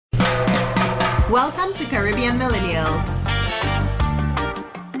Welcome to Caribbean Millennials.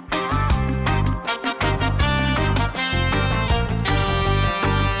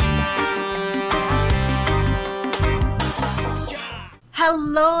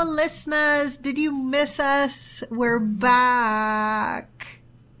 Hello, listeners. Did you miss us? We're back.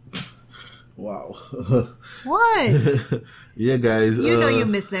 Wow. What? Yeah, guys. You know you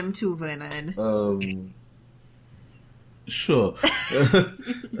miss them too, Vernon. Sure.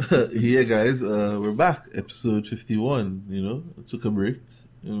 Yeah, guys. We're back. Episode 51. I took a break.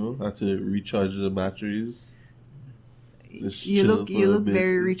 Had to recharge the batteries. You look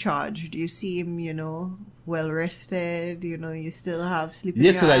very recharged. You seem, well rested. You still have sleep in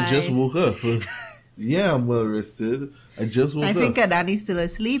your eyes. Yeah, because I just woke up. Yeah, I'm well rested. I just woke up. I think Adani's still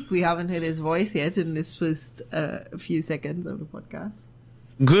asleep. We haven't heard his voice yet in this first few seconds of the podcast.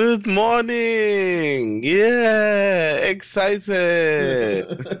 Good morning! Yeah, excited.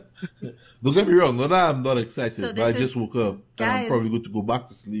 Don't get me wrong. No, I'm not excited. So but I just woke up. Guys, and I'm probably going to go back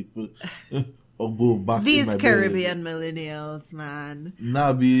to sleep. Or go back these in my Caribbean bed. millennials, man.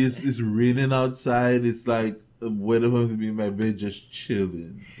 Nah, B, it's raining outside. It's like whenever I'm to be in my bed, just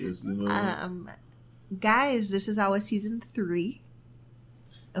chilling. Just, Guys, this is our season 3.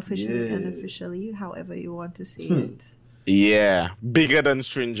 Officially, Yeah. unofficially, however you want to say it. Yeah, bigger than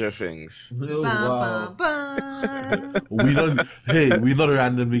Stranger Things. Oh, Ba, wow. ba, ba. We're not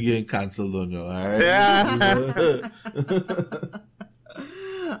randomly getting cancelled on you, alright? Yeah.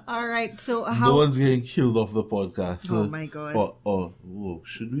 All right, so No how... one's getting killed off the podcast. Oh my God. Whoa,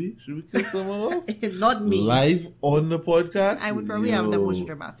 should we kill someone off? Not me. Live on the podcast? I would probably have the most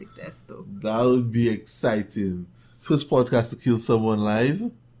dramatic death, though. That would be exciting. First podcast to kill someone live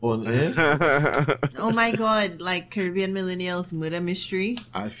on air. Oh my God, like Caribbean Millennials Murder Mystery.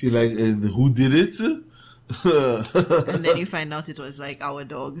 I feel like who did it? And then you find out it was like our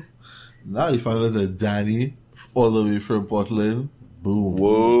dog. Now you find out that Danny, all the way from Portland. Boom.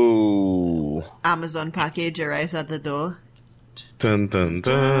 Whoa. Amazon package arrives at the door. Dun, dun,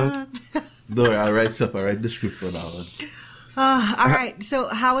 dun. Don't worry, I write the script for that one. All right, so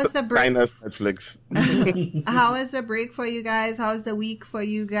how was the break? Minus Netflix. How was the break for you guys? How was the week for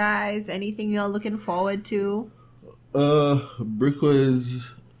you guys? Anything you're looking forward to? Break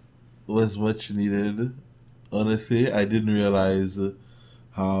was much needed. Honestly, I didn't realize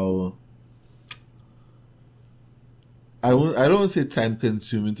how I don't want to say time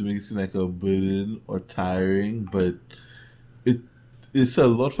consuming to make it seem like a burden or tiring, but it's a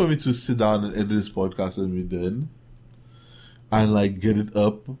lot for me to sit down and edit this podcast when we're done and like get it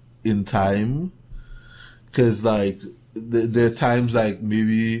up in time. Cause like there are times like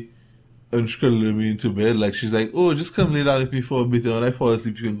maybe Anushka lure me into bed, like she's like, oh, just come lay down with me for a bit, and when I fall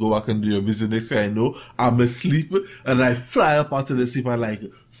asleep you can go back and do your business. Next thing I know, I'm asleep and I fly up out of the sleep at like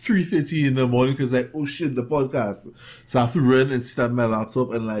 3:30 in the morning because like, oh shit, the podcast. So I have to run and sit at my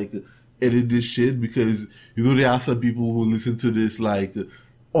laptop and like edit this shit because there are some people who listen to this like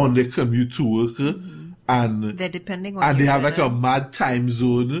on their commute to work and They're depending on and they you, have like a Vernon. mad time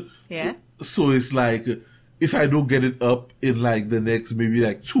zone. Yeah. So it's like, if I don't get it up in like the next maybe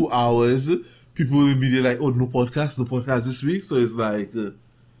like 2 hours, people will immediately like, oh, no podcast this week. So it's like,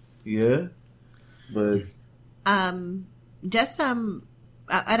 yeah. But Adani,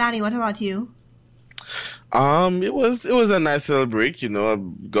 what about you? It was a nice little break, I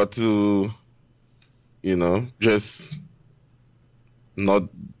got to, just not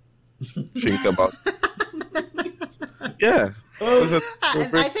think about. Yeah.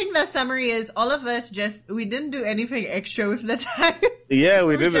 I think the summary is all of us we didn't do anything extra with the time. Yeah,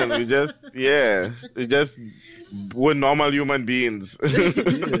 we didn't. We just we're normal human beings. And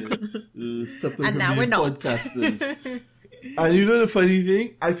now we're not. podcasters. And the funny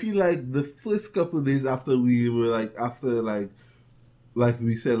thing, I feel like the first couple of days after we were like, like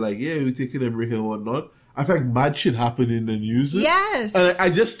we said, like, yeah, we're taking a break and whatnot, I feel like mad shit happened in the news. Yes. And I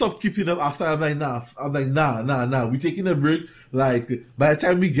just stopped keeping up after. I'm like, nah. We're taking a break. Like, by the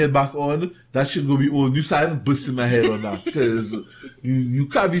time we get back on, that shit gonna be old news. So I haven't busted my head on that. Because you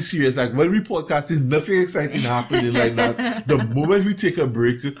can't be serious. Like, when we podcasting, nothing exciting happening like that. The moment we take a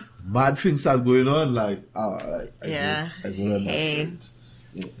break, mad things start going on. Like, I don't understand.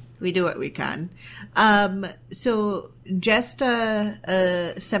 Yeah. We do what we can. So just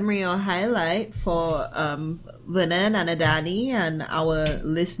a summary or highlight for Vernon and Adani and our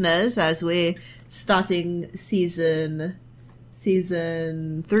listeners as we're starting season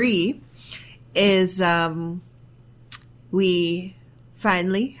 3 is we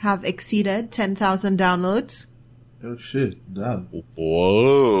finally have exceeded 10,000 downloads. Oh shit, damn.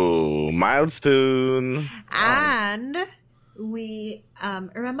 Whoa, milestone. And we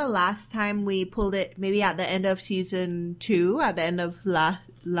remember last time we pulled it maybe at the end of season 2, at the end of last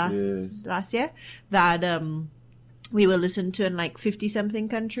year, that we will listen to in like 50 something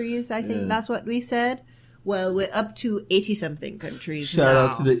countries. I think that's what we said. Well, we're up to 80 something countries. Shout now.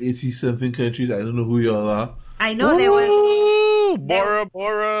 out to the 80 something countries. I don't know who y'all are. I know there was Bora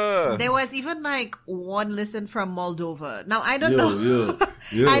Bora. there was even like one listen from Moldova. Now I don't know.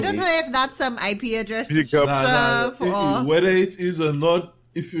 Yo. I don't know if that's some IP address Pick up. stuff or Whether it is or not,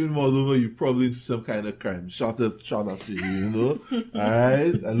 if you're in Moldova, you're probably into some kind of crime. Shout out to you, you know?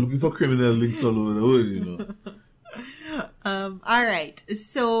 Alright? I'm looking for criminal links all over the world, you know? all right.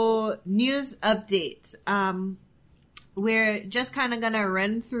 So news updates. We're just kind of gonna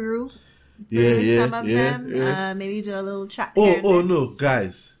run through some of them. Maybe do a little chat. Oh no,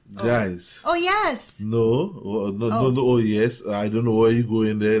 guys. Oh yes. No. Oh yes. I don't know where you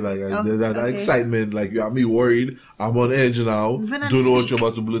going there. Like there's that excitement. Like you have me worried. I'm on edge now. Don't know what you're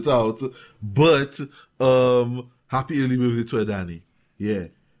about to blurt out. But happy early birthday to Adani. Yeah.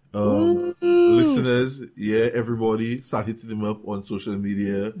 Listeners, everybody start hitting them up on social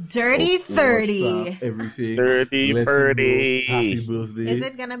media. Dirty 30. WhatsApp, everything. Dirty Let 30. them know happy birthday. Is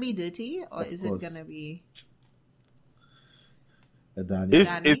it gonna be dirty or is it gonna be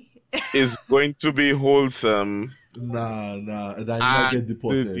Adani? It's going to be wholesome. Nah. Adani might get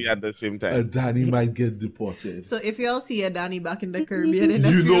deported. Dirty at the same time. Adani might get deported. So if y'all see Adani back in the Caribbean in a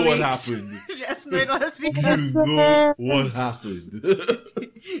You few know what weeks, happened. just know it was because You know what happened.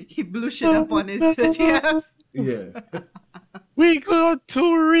 he blew shit up on his 30th. Yeah. We go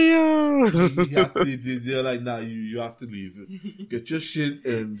to Rio. They're like, nah, you have to leave. Get your shit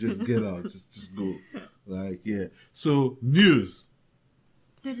and just get out. Just go. Like, yeah. So, news.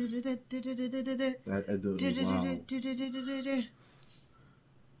 I don't know. Wow.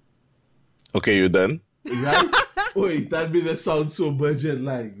 Okay, you done? Right? Wait, that made it sound so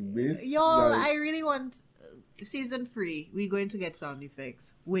budget-like, miss. Y'all, Like, I really want season 3. We're going to get sound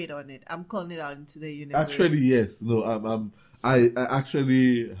effects. Wait on it. I'm calling it out into the universe. actually, yes. No, I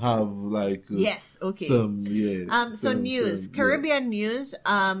actually have like yes. Okay. some So news, Caribbean news.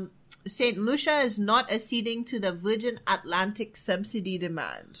 St. Lucia is not acceding to the Virgin Atlantic subsidy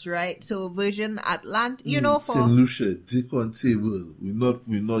demands, right? So Virgin Atlantic, for St. Lucia, dick on table. We're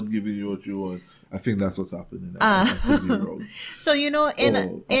not giving you what you want. I think that's what's happening. I could be wrong. So in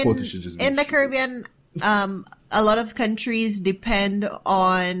the Caribbean, a lot of countries depend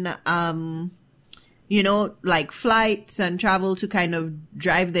on like flights and travel to kind of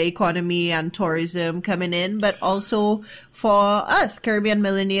drive the economy and tourism coming in, but also for us Caribbean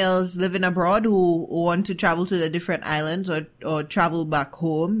millennials living abroad who want to travel to the different islands or travel back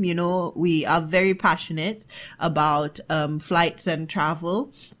home. We are very passionate about flights and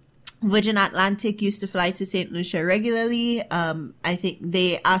travel. Virgin Atlantic used to fly to St. Lucia regularly. I think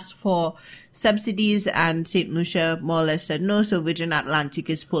they asked for subsidies and St. Lucia more or less said no, so Virgin Atlantic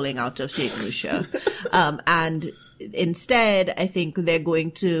is pulling out of St. Lucia. And instead, I think they're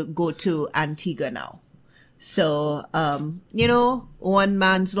going to go to Antigua now. So, one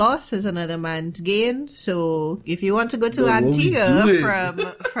man's loss is another man's gain. So if you want to go to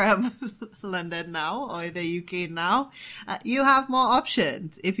Antigua from London now or the UK now, you have more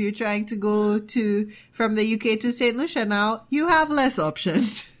options. If you're trying to go from the UK to St. Lucia now, you have less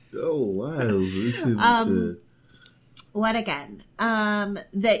options. Oh wow! What again?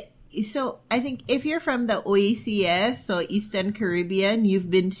 So I think if you're from the OECS or Eastern Caribbean,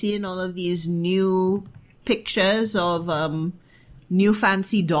 you've been seeing all of these new pictures of new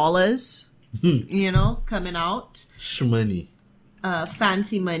fancy dollars, coming out. Shmoney.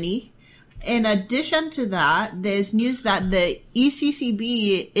 Fancy money. In addition to that, there's news that the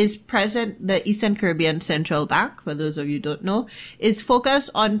ECCB is present, the Eastern Caribbean Central Bank, for those of you who don't know, is focused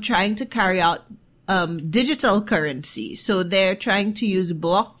on trying to carry out digital currency. So they're trying to use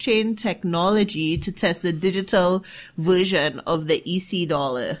blockchain technology to test the digital version of the EC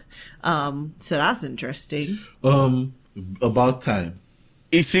dollar. So that's interesting. About time.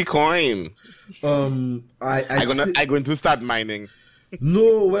 EC coin. I'm going to start mining.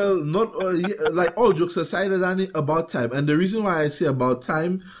 No, well, not like all jokes aside, Danny, about time. And the reason why I say about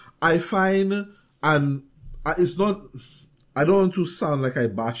time, I find, and it's not, I don't want to sound like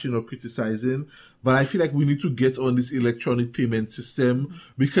I'm bashing or criticizing, but I feel like we need to get on this electronic payment system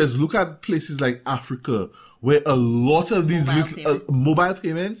because look at places like Africa where a lot of these mobile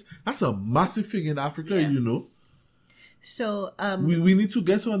payments, that's a massive thing in Africa, So we need to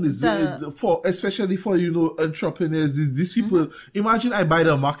get on this especially for entrepreneurs. These people. Imagine I buy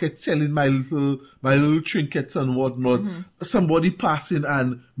the market selling my little trinkets and whatnot. Somebody passing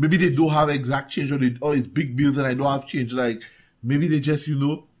and maybe they don't have exact change or it's big bills and I don't have change. Like maybe they just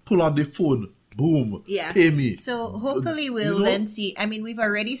pull out their phone. Boom. Yeah. Pay me. So hopefully we'll then see. I mean, we've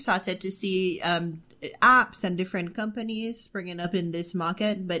already started to see apps and different companies springing up in this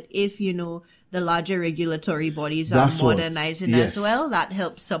market. But if the larger regulatory bodies are modernizing as well, that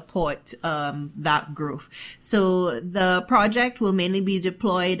helps support that growth. So the project will mainly be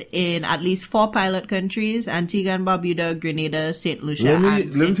deployed in at least 4 pilot countries: Antigua and Barbuda, Grenada, Saint Lucia,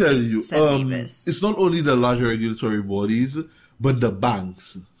 and let me tell you, St. Nevis. it's not only the larger regulatory bodies, but the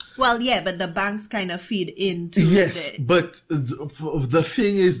banks. Well, yeah, but the banks kind of feed into but the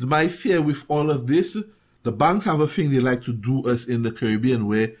thing is, my fear with all of this, the banks have a thing they like to do us in the Caribbean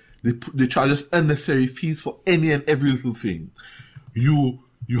where they charge us unnecessary fees for any and every little thing. You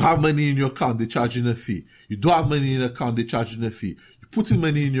have money in your account, they're charging a fee. You don't have money in your account, they're charging a fee. You putting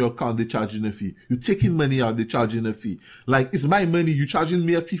money in your account, they're charging a fee. You taking money out, they're charging a fee. Like, it's my money, you charging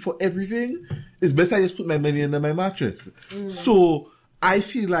me a fee for everything? It's best I just put my money under my mattress. So I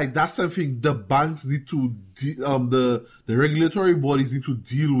feel like that's something the banks need to, the regulatory bodies need to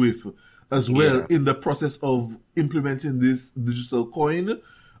deal with as well in the process of implementing this digital coin.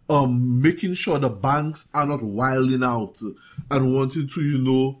 Making sure the banks are not wilding out and wanting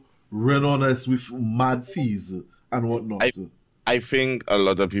to, run on us with mad fees and whatnot. I think a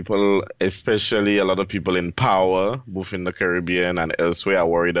lot of people, especially a lot of people in power, both in the Caribbean and elsewhere, are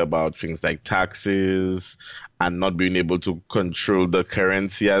worried about things like taxes and not being able to control the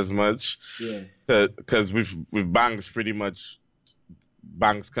currency as much. Yeah. Because with banks, pretty much,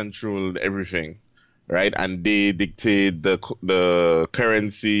 banks control everything, right? And they dictate the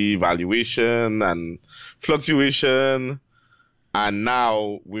currency valuation and fluctuation. And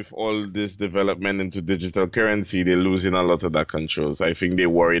now, with all this development into digital currency, they're losing a lot of that control. So I think they're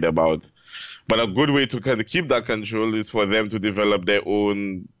worried about. But a good way to kind of keep that control is for them to develop their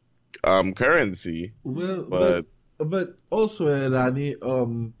own currency. Well, but also, Danny,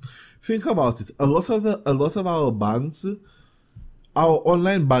 think about it. A lot of our banks, our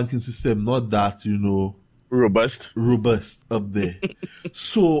online banking system, not that robust up there.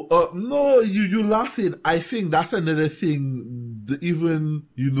 So no, you laughing. I think that's another thing. Even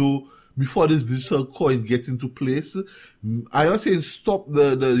before this digital coin gets into place, I'm not saying stop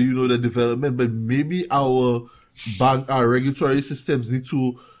the development, but maybe our regulatory systems need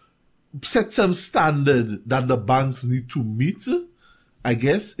to set some standard that the banks need to meet, I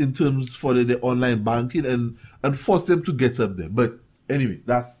guess, in terms for the online banking and force them to get up there. But anyway,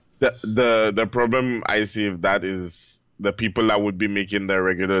 that's the problem I see if that is the people that would be making the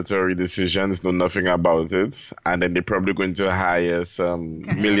regulatory decisions know nothing about it, and then they're probably going to hire some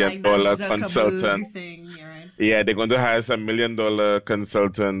 $1 million consultants. Right? Yeah, they're going to hire some $1 million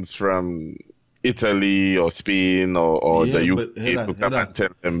consultants from Italy or Spain or the UK to come and tell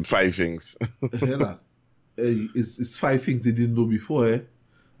them 5 things. It's 5 things they didn't know before,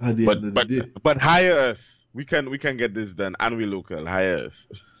 At the end of the day. But hire us. We can get this done, and we local. Hire us.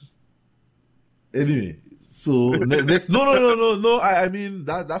 Anyway, so next. No. I mean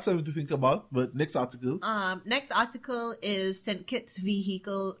that's something to think about. But next article. Next article is St. Kitts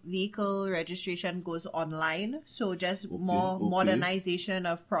vehicle registration goes online. So just more modernization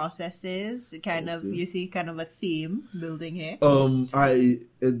of processes. You see kind of a theme building here.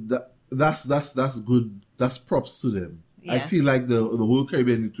 That's good. That's props to them. Yeah. I feel like the whole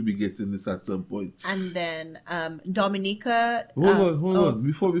Caribbean need to be getting this at some point. And then Dominica. Hold on.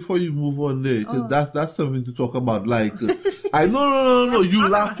 Before you move on there, because that's something to talk about. Like, no. You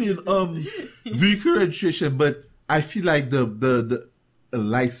laughing vehicle registration, but I feel like the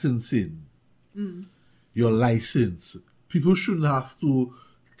licensing, your license, people shouldn't have to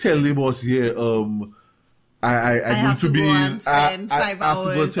tell them us here. I'm going to be. I have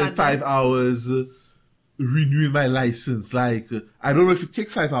to go spend 5 hours. Renewing my license. Like, I don't know if it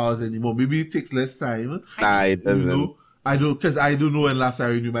takes 5 hours anymore. Maybe it takes less time. Nah, it doesn't. I don't know when last I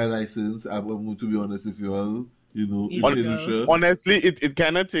renewed my license. I'm going to be honest with you all. Honestly, it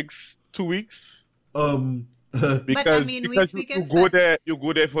kind of takes 2 weeks. Because you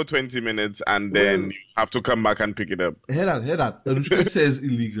go there for 20 minutes and then you have to come back and pick it up. Hear that. Anushka says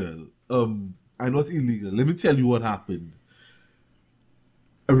illegal. I'm not illegal. Let me tell you what happened.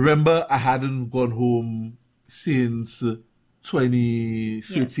 I remember I hadn't gone home since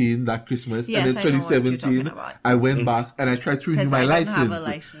 2013, that Christmas. Yes, and then 2017, I went back and I tried to renew my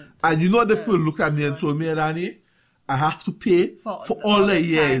license. And the people looked at me and told me, Danny, I have to pay For for all all the the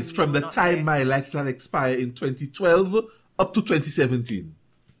years time from you the were not time there. my license had expired in 2012 up to 2017.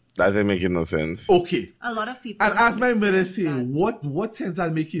 That doesn't make no sense. Okay. A lot of people. And as my mother experience saying, that. what sense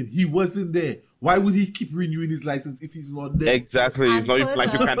that making? He wasn't there. Why would he keep renewing his license if he's not there? Exactly. It's And not even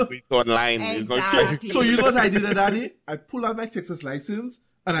like you further- can do it online. It's not Exactly. So you know what I did, Danny? I pulled out my Texas license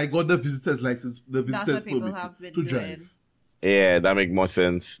and I got the visitor's license, the That's visitor's what people permit have been to doing. drive. Yeah, that make more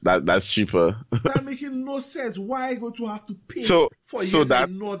sense. That's cheaper. That making no sense. Why I go to have to pay So- for so years that-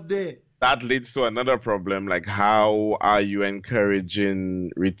 I'm not there? That leads to another problem. Like, how are you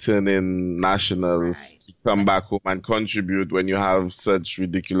encouraging returning nationals Right. to come back home and contribute when you have such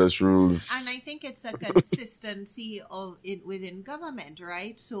ridiculous rules? And I think it's a consistency of it within government,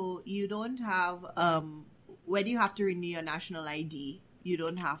 right? So you don't have when you have to renew your national ID, you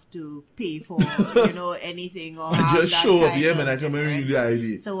don't have to pay for anything or I have just that show up kind here of and I come and renew difference. the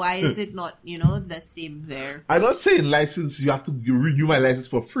ID. So why is it not the same there? I'm not saying license, you have to renew my license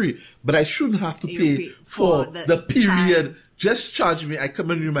for free, but I shouldn't have to You pay pay for for the the period. time. Just charge me, I come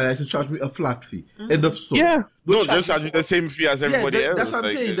and renew my license, charge me a flat fee. End of story. Yeah. Don't No, charge just charge me you the same fee as everybody yeah, else. that's what I'm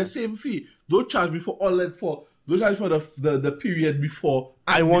Like, saying, the same fee. Don't charge me for all that don't charge me for the period before.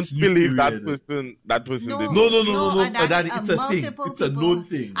 I and won't this new believe that period. person did. No, and Adani, that it's a thing. multiple It's a people- known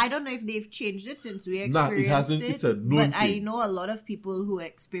thing. I don't know if they've changed it since we Nah, experienced it hasn't. It's a known but I thing. know a lot of people who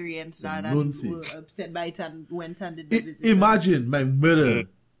experienced that known and thing. were upset by it and went and did the visit. Imagine my mother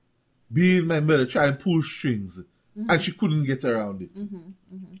being my mother, trying to pull strings, and she couldn't get around it.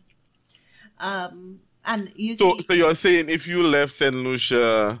 And you So see, you're saying if you left St.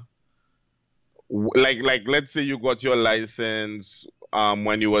 Lucia, like let's say you got your license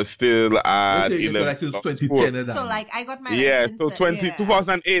when you were still at Let's say you get your 11 license of 2010 and so that. like I got my Yeah, license. so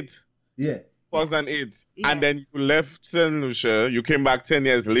 2008. Yeah. 2008. Yeah. And then you left St. Lucia, you came back 10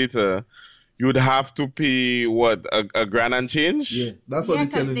 years later, you'd have to pay what, a grand and change? Yeah. That's what Yeah, they're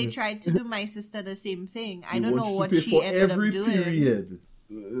because telling they you. tried to do my sister the same thing. I They don't want know you to what pay she for ended every up doing. period.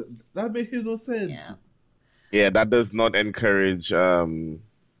 That makes no sense. Yeah. Yeah, that does not encourage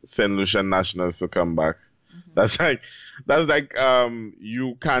St. Lucian nationals to come back. That's like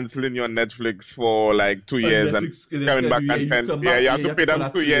you canceling your Netflix for like 2 years and coming back and you have to pay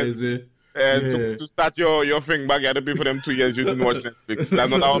them 2 years. To start your thing back, you have to pay for them 2 years. You didn't watch Netflix. That's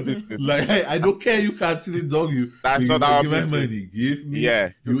not our business. Like, I don't care, you cancel it, dog. That's you not our give my business. money. Give me. Yeah.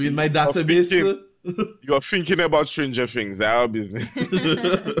 You in my database. You're thinking about Stranger Things. That's our business.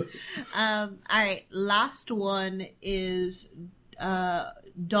 All right. Last one is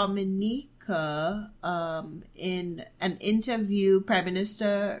Dominica. In an interview, Prime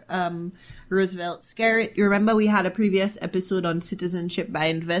Minister Roosevelt Skerritt. You remember we had a previous episode on citizenship by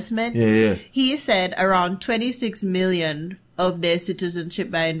investment. Yeah. He said around 26 million of their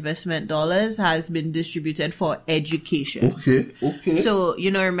citizenship by investment dollars has been distributed for education. Okay. So,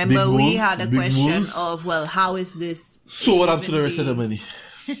 remember Big we moves, had a big question moves. of, well, how is this? So what happened to the even rest of the being- money?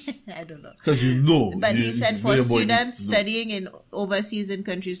 I don't know. Because But he said for your boy students needs to know. studying in overseas in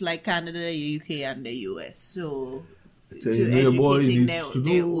countries like Canada, UK, and the US. So, Tell to you, your boy educating needs to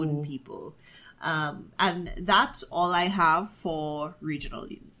their know. own people. And that's all I have for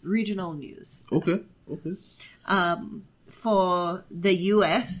regional news. Okay. For the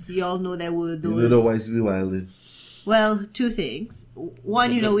US, you all know there were You those. know the wise be wilding. Well, two things.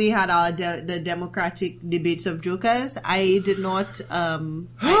 One, we had our the Democratic debates of jokers. I did not.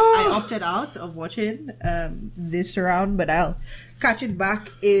 I opted out of watching this round, but I'll catch it back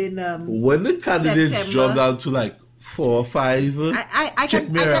in. When the candidates September. drop down to like 4 or 5, I check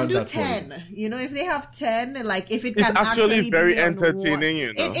can me I can around do that 10. point. If they have 10, like if it It's can actually very be on one. entertaining,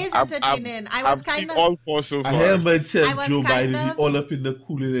 It is I've- entertaining. I I've was seen kind of. all 4 so far. I hear man I tell was Joe kind Biden, he of- all up in the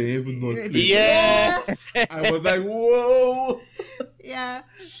cooler and even not playing. Yes. I was like, whoa. Yeah.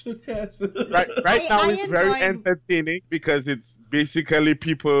 Right now I it's very enjoyed- entertaining because it's basically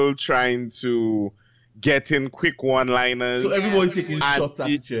people trying to get in quick one-liners So everybody taking And shots at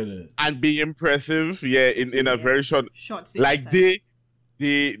it- each other. and be impressive. Yeah, in a Yeah. very short. Short space of Like time.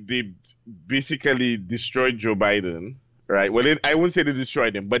 they basically destroyed Joe Biden. Right. Well, I wouldn't say they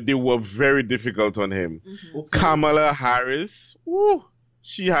destroyed him, but they were very difficult on him. Okay. Kamala Harris, woo,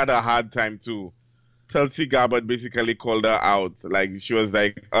 she had a hard time too. Tulsi Gabbard basically called her out. Like she was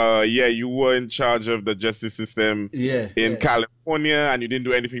like, yeah, you were in charge of the justice system Yeah. in yeah. California and you didn't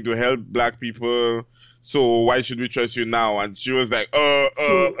do anything to help black people. So why should we trust you now? And she was like,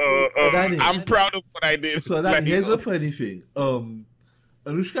 Danny- I'm proud of what I did. So that Like, here's a funny thing.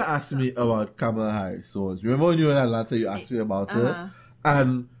 Anushka asked me about Kamala Harris. So remember when you were in Atlanta, you asked me about her,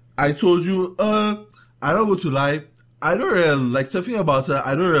 and I told you, I don't go to lie, I don't really like something about her.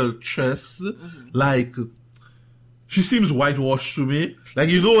 I don't really trust. Like, she seems whitewashed to me. Like,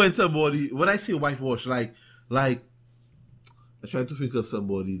 you know, when I say whitewash, like I try to think of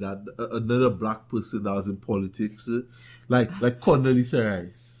somebody that another black person that was in politics, like Condoleezza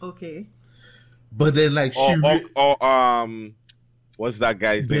Rice. Okay. But then, like, what's that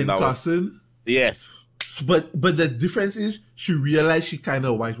guy's name? Ben Carson. Yes. But the difference is she realized she kind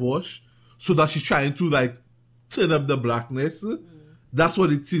of whitewashed, so that she's trying to like turn up the blackness. That's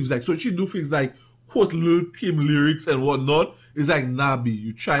what it seems like. So she do things like quote Lil Kim lyrics and whatnot. It's like, Nabi,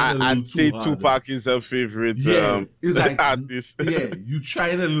 you trying a little too hard. Tupac is her favorite it's like, artist. Yeah, you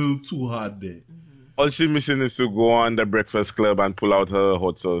trying a little too hard there. All she's missing is to go on the Breakfast Club and pull out her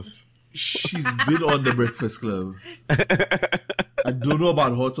hot sauce. She's been on the Breakfast Club. I don't know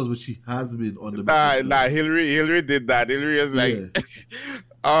about hot sauce, but she has been on the Breakfast Club. Hillary did that. Hillary was like,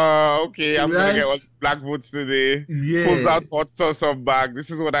 okay, I'm gonna get all black votes today. Yeah. Pulls out hot sauce off bag. This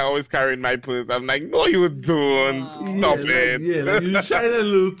is what I always carry in my purse. I'm like, no, you don't. Stop it. Like you're trying a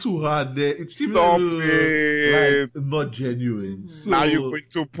little too hard there. It seems a little like not genuine. So, now you're going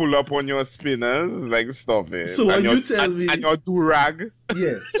to pull up on your spinners. Like, stop it. So when you tell me, and your do-rag.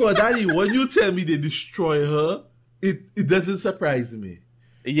 Yeah. So Daddy, when you tell me they destroy her, it doesn't surprise me.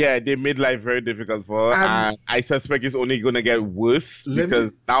 Yeah, they made life very difficult for her, and I suspect it's only gonna get worse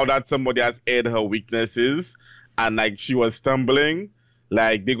because now that somebody has aired her weaknesses and like she was stumbling,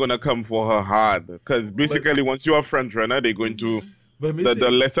 like they're gonna come for her hard. Because basically, once you're a front runner, they're going to the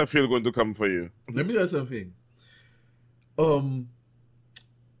lesser field going to come for you. Let me tell you something.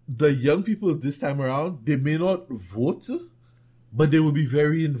 The young people this time around, they may not vote, but they will be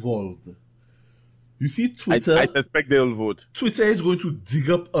very involved. You see, Twitter... I suspect they'll vote. Twitter is going to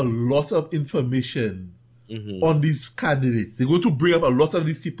dig up a lot of information on these candidates. They're going to bring up a lot of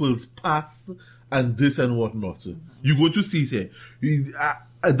these people's past and this and whatnot. You're going to see it here.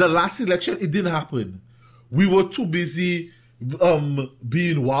 The last election, it didn't happen. We were too busy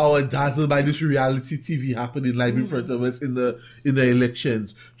being wow and dazzled by this reality TV happening live in front of us in the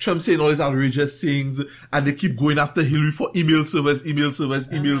elections. Trump saying all these outrageous things, and they keep going after Hillary for email servers.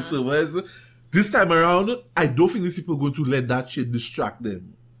 This time around, I don't think these people are going to let that shit distract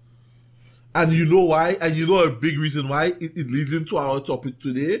them. And you know why? And you know a big reason why? It leads into our topic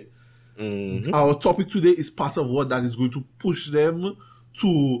today. Our topic today is part of what that is going to push them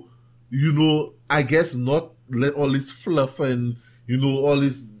to, you know, I guess not let all this fluff and, you know, all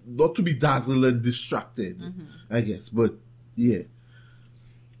this, not to be dazzled and distracted, I guess. But, yeah.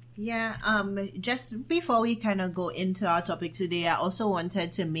 Yeah, just before we kind of go into our topic today, I also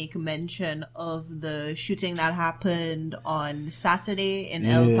wanted to make mention of the shooting that happened on Saturday in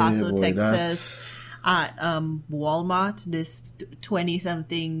El Paso, Texas, at Walmart. This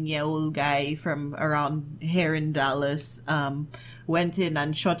 20-something-year-old guy from around here in Dallas went in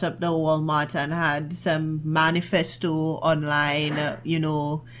and shot up the Walmart and had some manifesto online,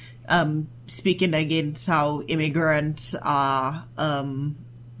 speaking against how immigrants are...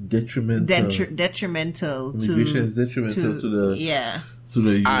 detrimental immigration is detrimental to the US.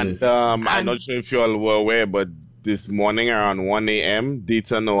 And I'm not sure if you all were aware, but this morning around 1 a.m.,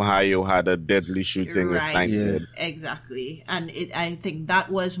 Dayton, Ohio had a deadly shooting with 9 Exactly. And I think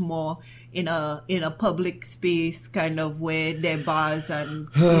that was more in a public space, kind of where there are bars and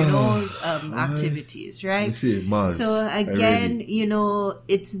activities, right? So again,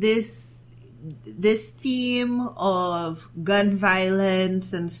 it's this theme of gun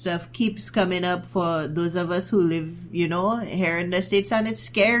violence and stuff keeps coming up for those of us who live, here in the States, and it's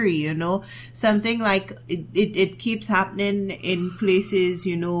scary, something like it keeps happening in places,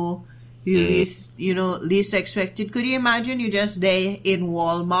 least expected. Could you imagine you just there in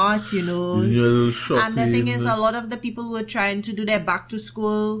Walmart, and the thing is, a lot of the people were trying to do their back to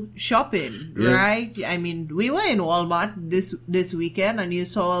school shopping, right? I mean, we were in Walmart this weekend, and you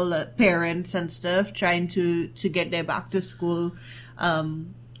saw parents and stuff trying to get their back to school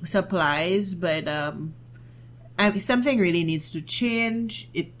supplies, but something really needs to change.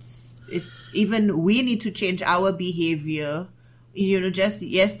 Even we need to change our behavior. Just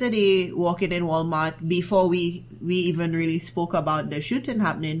yesterday walking in Walmart, before we even really spoke about the shooting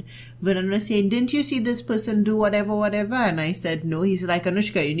happening, Vernon was saying, didn't you see this person do whatever? And I said, no. He's like,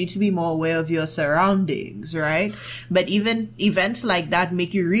 Anushka, you need to be more aware of your surroundings, right? But even events like that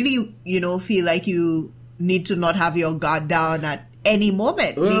make you really, feel like you need to not have your guard down at any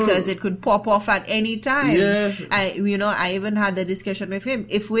moment, because it could pop off at any time. Yeah. I even had the discussion with him.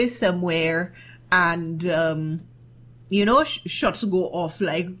 If we're somewhere and, shots go off,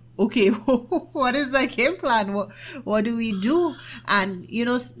 like, okay, what is the game plan? What do we do? And,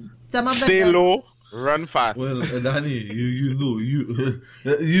 some of the... Stay low. Run fast. Well, Danny,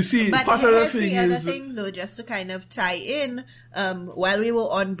 you see, But part of the here's thing the other is thing, though, just to kind of tie in. While we were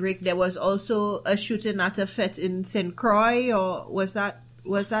on break, there was also a shooting at a fete in St. Croix, or was that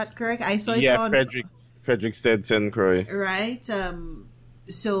correct? I saw it on Frederiksted St. Croix. right.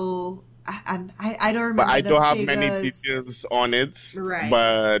 So and I don't remember. But I the don't have figures. many details on it. Right.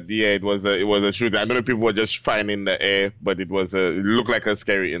 But yeah, it was a shooting. I don't know if people were just flying in the air, but it looked like a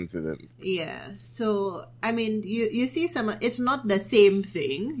scary incident. Yeah. So I mean, you see some. It's not the same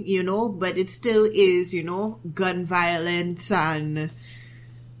thing, but it still is, gun violence and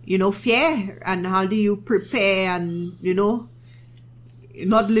fear, and how do you prepare and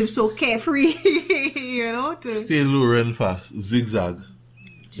not live so carefree, to stay low, run fast, zigzag.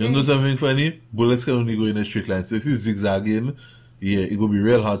 You know something funny? Bullets can only go in a straight line. So if you zigzagging, it will be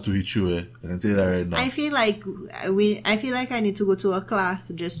real hard to hit you. I can tell you that right now. I feel like I need to go to a class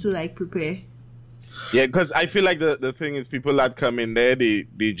just to like prepare. Yeah, because I feel like the thing is, people that come in there,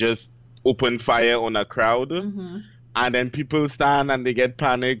 they just open fire on a crowd, Mm-hmm. and then people stand and they get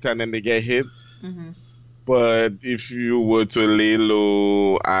panicked and then they get hit. Mm-hmm. But if you were to lay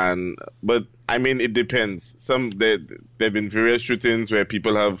low but I mean, it depends. There've been various shootings where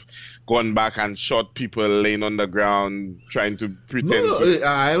people have gone back and shot people laying on the ground trying to pretend. No,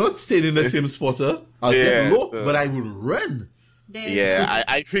 I'm not staying in the same spot. I'll get low, but I will run. Yeah,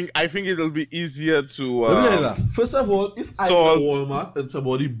 I think it'll be easier to. Let me tell you that. First of all, if I'm in a Walmart and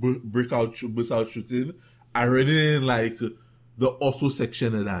somebody burst out shooting, I run in like the auto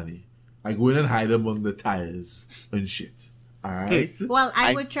section of Danny. I go in and hide among the tires and shit. Alright? Well,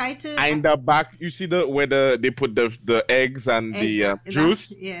 I would try to. And in the back, you see where they put the eggs and the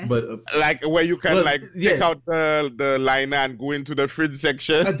juice? Yeah. But like where you can take out the liner and go into the fridge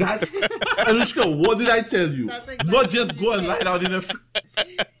section. Anushka, what did I tell you? Not just go and lie down in the fridge.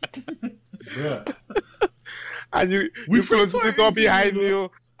 And you close the door behind you.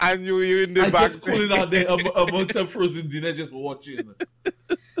 And you're in the back. I just cooling out there amongst some frozen dinner, just watching.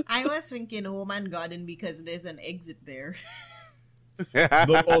 I was thinking home and garden because there's an exit there.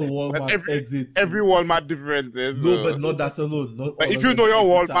 Not all Walmart exits. Every Walmart different. No, but not that alone. But if you know your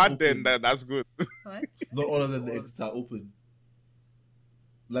Walmart, then that's good. What? Not all of them, the exits are open.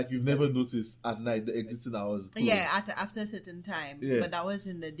 Like you've never noticed at night, the exiting hours closed. Yeah, after a certain time. Yeah. But that was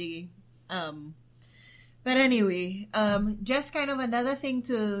in the day. But anyway, just kind of another thing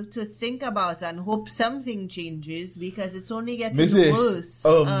to think about and hope something changes because it's only getting worse.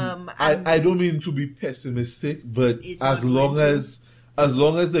 I don't mean to be pessimistic, but as long as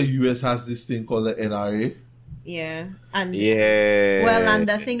the US has this thing called the NRA. Yeah. And yeah. Well, and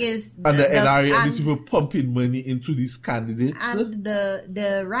the thing is, and the NRA and these people pumping money into these candidates. And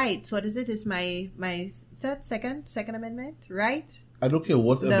the rights, what is it? Is my second amendment, right? I don't care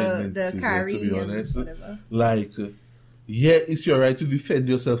what amendment the it is, carry to be honest. Whatever. Like, yeah, it's your right to defend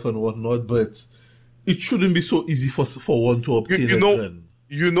yourself and whatnot, but it shouldn't be so easy for one to obtain a gun.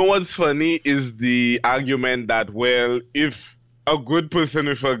 You know what's funny is the argument that, well, if a good person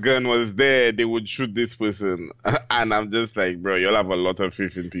with a gun was there, they would shoot this person. And I'm just like, bro, you'll have a lot of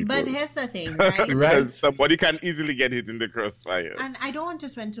faith in people. But here's the thing, right? Right. Somebody can easily get hit in the crossfire. And I don't want to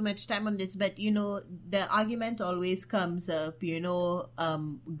spend too much time on this, but, the argument always comes up,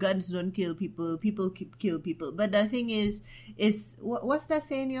 guns don't kill people, people kill people. But the thing is what's that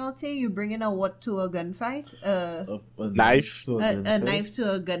saying you all say? You bring in a what to a gunfight? A knife. A knife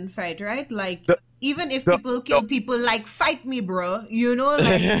to a gunfight, right? Like... Even if people kill people, like, fight me, bro.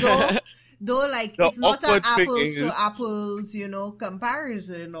 Like, though like, it's not an apples to apples,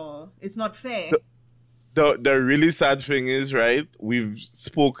 comparison, or it's not fair. The really sad thing is, right, we've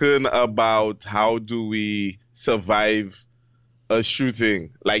spoken about how do we survive a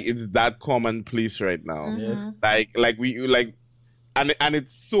shooting. Like, it's that commonplace right now. Mm-hmm. And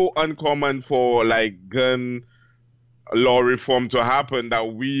it's so uncommon for, like, gun law reform to happen that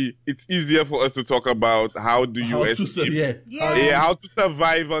it's easier for us to talk about how to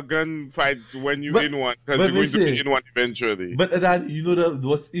survive a gunfight when you're in one, because you're going to be in one eventually. But then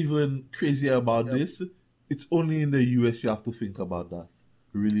what's even crazier about this? It's only in the US you have to think about that,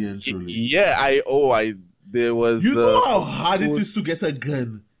 really and truly. Yeah, there was. You know how hard it is to get a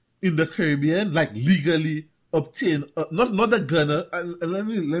gun in the Caribbean, like legally. Obtain not a gunner. Let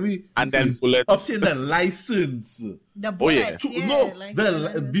me. And then bullets. Obtain the license. The bullets.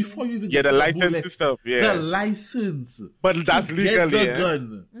 Before you even get the license itself. Yeah, the license. But that's legally. Get the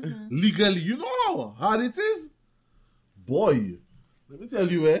gun legally. You know how hard it is, boy. Let me tell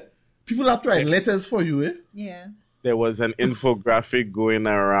you, people have to write letters for you, Yeah. There was an infographic going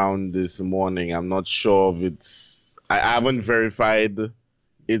around this morning. I'm not sure if I haven't verified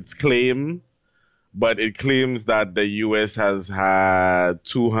its claim. but it claims that the U.S. has had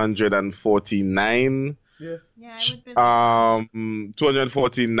 249 Yeah, I would believe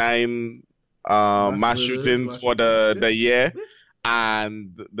 249 mass shootings for the year,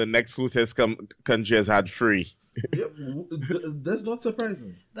 and the next closest country has had 3. Yeah, that's not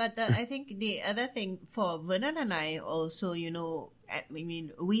surprising. But I think the other thing for Vernon and I also, I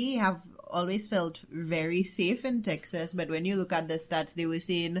mean, we have always felt very safe in Texas, but when you look at the stats, they were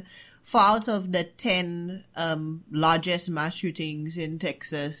saying 4 out of the 10 largest mass shootings in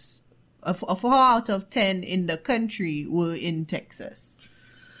Texas, 4 out of 10 in the country were in Texas.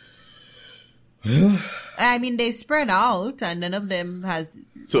 I mean, they spread out, and none of them has.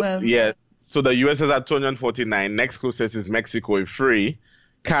 So the U.S. has had 249. Next closest is Mexico with 3.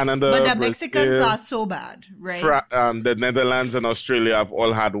 Canada, but the Brazil, Mexicans are so bad, right? The Netherlands and Australia have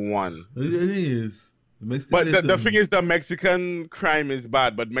all had 1. The thing is, the thing is, the Mexican crime is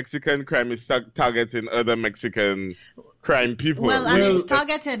bad, but Mexican crime is targeting other Mexican crime people. Well, and it's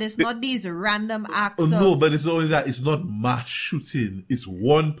targeted. It's not these random acts. No, but it's not only that. It's not mass shooting. It's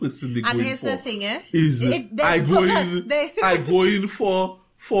one person they go in for. And here's the thing, I go in for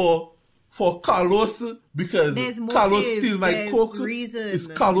Carlos because Carlos steal my coke. Reason. It's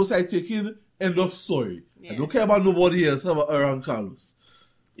Carlos I take in. End of story. Yeah. I don't care about nobody else around Carlos.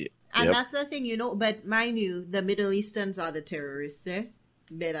 And that's the thing, but mind you, the Middle Easterns are the terrorists, eh?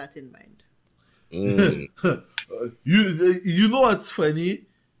 Bear that in mind. You know what's funny?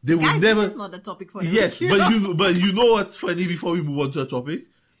 They will never. This is not the topic for them. Yes, but you know what's funny before we move on to the topic?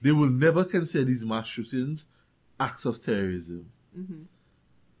 They will never consider these mass shootings acts of terrorism. Mm-hmm.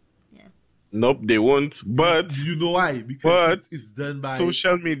 Yeah. Nope, they won't. But you know why? Because it's done by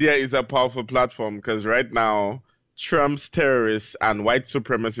social media is a powerful platform because right now Trump's terrorists and white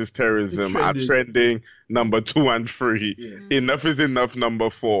supremacist terrorism are trending number 2 and 3. Yeah. Enough is enough number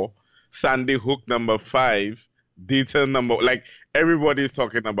 4. Sandy Hook number 5. Detail number everybody's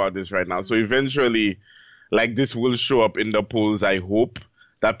talking about this right now. So eventually, this will show up in the polls. I hope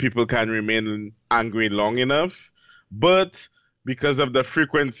that people can remain angry long enough, but because of the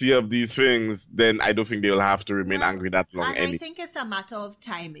frequency of these things, then I don't think they'll have to remain angry that long. And I think it's a matter of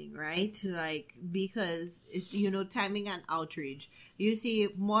timing, right? Because timing and outrage. You see,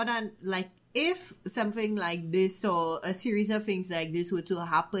 more than if something like this or a series of things like this were to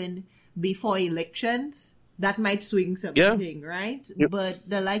happen before elections, that might swing something, right? Yep. But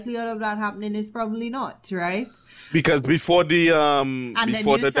the likelihood of that happening is probably not, right? Because before the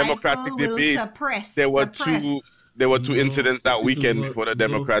Democratic debate, there were two incidents that weekend before the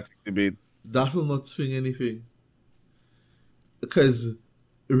Democratic debate. That will not swing anything. Because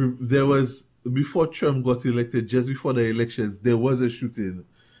there was, before Trump got elected, just before the elections, there was a shooting.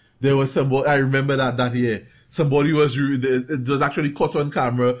 There was somebody, I remember that year. Somebody it was actually caught on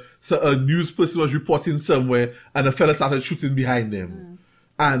camera. So a news person was reporting somewhere and a fella started shooting behind them.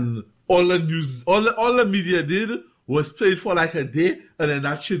 And all the media did was played for a day, and then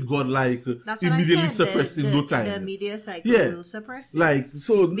that shit got immediately suppressed in no time. The media cycle will suppress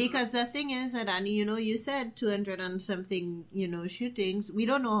it. Because the thing is that, you said 200 and something, shootings. We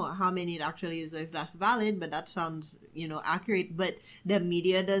don't know how many it actually is, or if that's valid, but that sounds, accurate. But the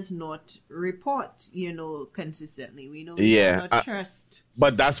media does not report, consistently. We know we cannot trust.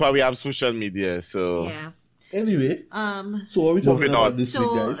 But that's why we have social media, so... Yeah. Anyway, so what are we talking about this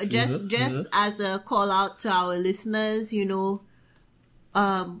week, guys? Just as a call out to our listeners,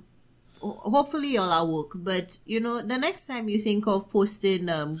 hopefully y'all are woke, but the next time you think of posting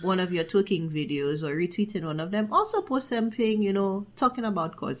one of your twerking videos or retweeting one of them, also post something, talking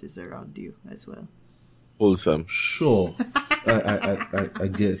about causes around you as well. Wholesome. Sure. I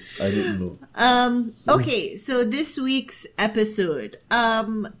guess. I didn't know. Okay, so this week's episode,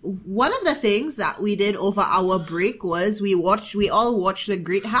 one of the things that we did over our break was we all watched The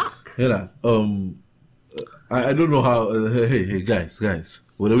Great Hack. Yeah. I don't know how. Hey, guys.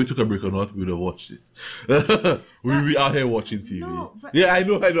 Whether we took a break or not, we would have watched it. We'll be out here watching TV. No, yeah, I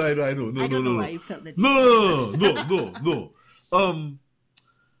know. No. I don't know why you felt that. No.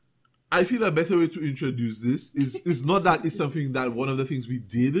 I feel a better way to introduce this is not that it's something that one of the things we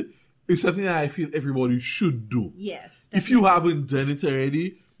did. It's something that I feel everybody should do. Yes. Definitely. If you haven't done it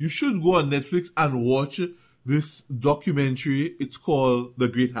already, you should go on Netflix and watch this documentary. It's called The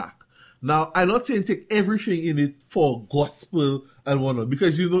Great Hack. Now, I'm not saying take everything in it for gospel and whatnot,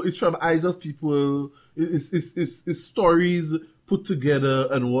 because it's from eyes of people. It's stories put together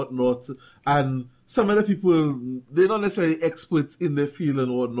and whatnot, and some other people, they're not necessarily experts in their field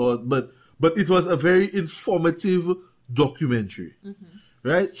and whatnot, but it was a very informative documentary,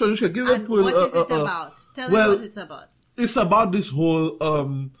 right? So you should give them. What is it about? Tell me what it's about. It's about this whole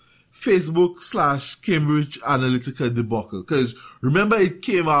Facebook/Cambridge Analytica debacle. Because remember, it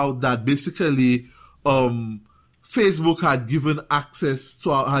came out that basically, Facebook had given access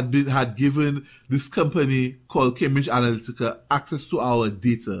to had given this company called Cambridge Analytica access to our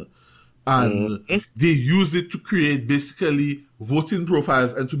data, and they used it to create basically voting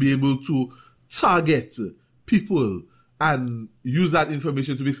profiles and to be able to target people and use that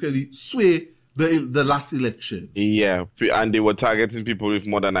information to basically sway the last election. Yeah, and they were targeting people with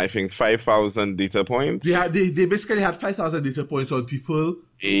more than, I think, 5,000 data points. They basically had 5,000 data points on people to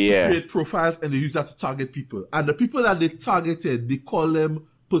create profiles, and they used that to target people. And the people that they targeted, they call them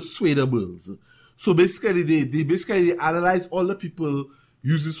persuadables. So basically, they analyze all the people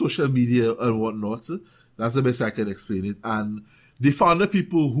using social media and whatnot. That's the best way I can explain it. And they found the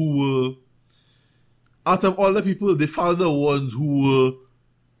people who were, out of all the people, they found the ones who were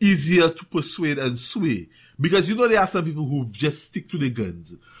easier to persuade and sway. Because there are some people who just stick to the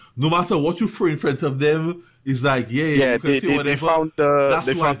guns. No matter what you throw in front of them, it's like, you can say whatever. They found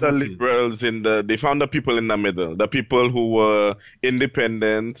the liberals they found the people in the middle, the people who were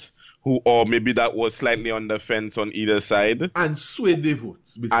independent, or maybe that was slightly on the fence on either side. And swayed their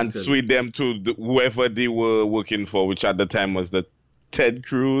votes, basically. And swayed them to whoever they were working for, which at the time was the Ted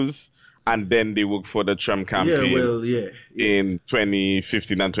Cruz. And then they worked for the Trump campaign in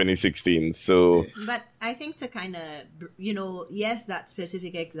 2015 and 2016. So, but I think to kind of, yes, that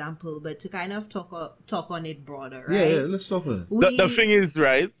specific example, but to kind of talk on it broader, right? Yeah, let's talk on it. The thing is,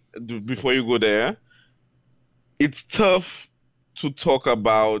 right, before you go there, it's tough to talk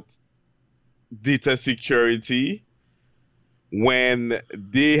about data security when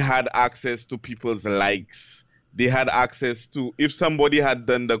they had access to people's likes. They had access to, if somebody had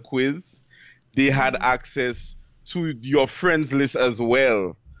done the quiz, they had access to your friends list as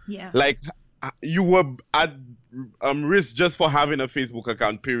well. Yeah. Like, you were at risk just for having a Facebook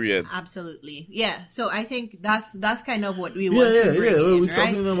account, period. Absolutely. Yeah. So I think that's kind of what we want to bring in, we're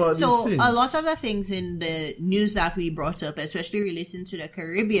talking about so these things. A lot of the things in the news that we brought up, especially relating to the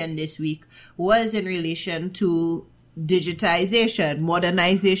Caribbean this week, was in relation to digitization,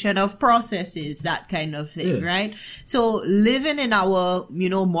 modernization of processes, that kind of thing, right? So living in our,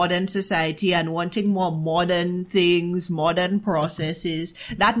 modern society and wanting more modern things, modern processes,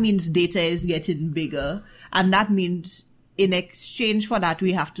 that means data is getting bigger. And that means in exchange for that,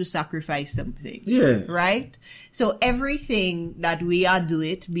 we have to sacrifice something. Yeah. Right? So everything that we are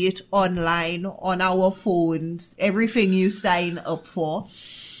doing, be it online, on our phones, everything you sign up for,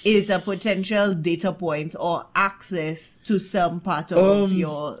 is a potential data point or access to some part of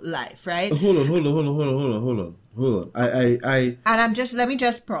your life, right? Hold on. And let me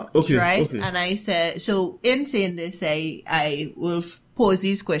just prompt, right? Okay. And I said, so in saying this, I will pose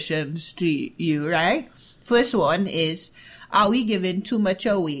these questions to you, right? First one is, are we giving too much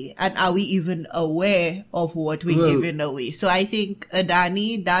away? And are we even aware of what we're giving away? So I think,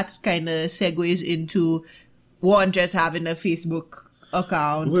 Adani, that kind of segues into one, just having a Facebook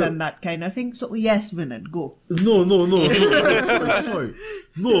account and that kind of thing. So yes, Vinod, go. No. Sorry.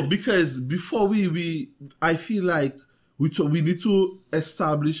 No, because before I feel like we need to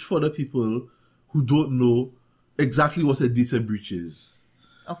establish for the people who don't know exactly what a data breach is.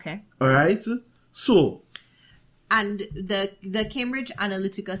 Okay. All right. So. And the Cambridge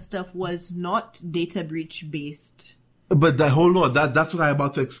Analytica stuff was not data breach based. But hold on, that's what I'm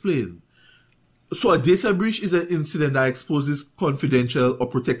about to explain. So a data breach is an incident that exposes confidential or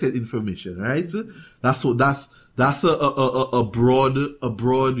protected information, right? That's a broad,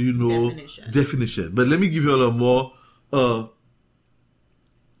 definition. But let me give you I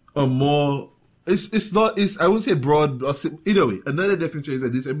wouldn't say broad, either way. Another definition is a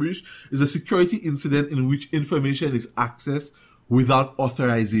data breach is a security incident in which information is accessed without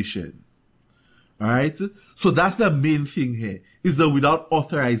authorization. Alright? So that's the main thing here, is the without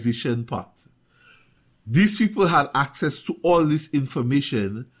authorization part. These people had access to all this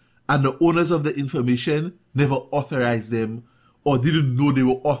information, and the owners of the information never authorized them or didn't know they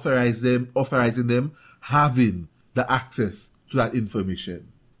were authorizing them having the access to that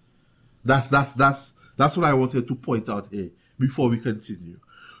information. That's what I wanted to point out here before we continue.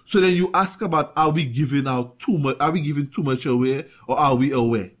 So then you ask about, are we giving too much away, or are we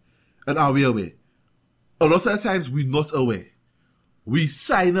aware? And are we aware? A lot of times we're not aware. We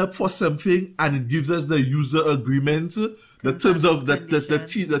sign up for something and it gives us the user agreement, the terms of the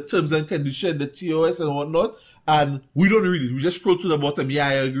terms and conditions, the TOS and whatnot, and we don't read it. We just scroll to the bottom. Yeah,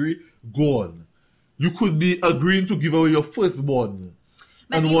 I agree. Go on. You could be agreeing to give away your firstborn.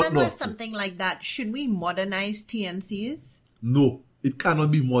 But and even whatnot. with something like that, should we modernize TNCs? No, it cannot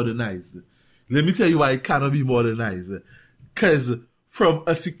be modernized. Let me tell you why it cannot be modernized. Because from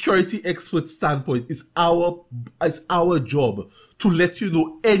a security expert standpoint, it's our job to let you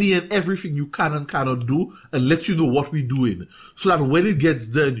know any and everything you can and cannot do, and let you know what we're doing, so that when it gets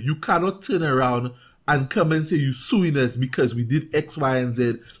done, you cannot turn around and come and say you're suing us because we did X, Y, and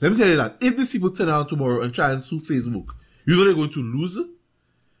Z. Let me tell you that if these people turn around tomorrow and try and sue Facebook, you know they're going to lose,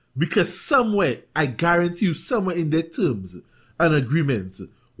 because somewhere, I guarantee you, somewhere in their terms and agreements,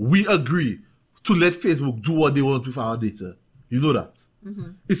 we agree to let Facebook do what they want with our data. You know that.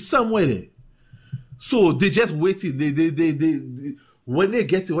 Mm-hmm. It's somewhere there. So they just waiting. They when they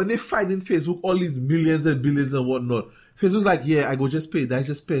get it, when they find in Facebook all these millions and billions and whatnot, Facebook like, yeah, I go just pay. That's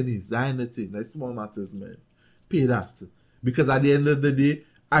just pennies. That ain't nothing. That's small matters, man. Pay that. Because at the end of the day,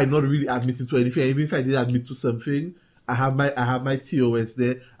 I'm not really admitting to anything. Even if I did admit to something, I have my TOS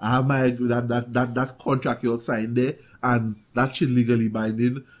there. I have my that contract you signed there, and that shit legally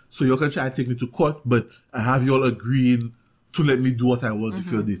binding. So you can try and take me to court, but I have you all agreeing to let me do what I want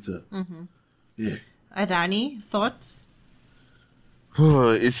with your data. Mm-hmm. Yeah. Adani, thoughts?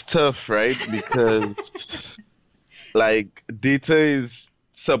 It's tough, right? Because like data is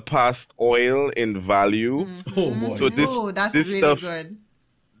surpassed oil in value. Mm-hmm. Oh boy. So that's this really stuff, good.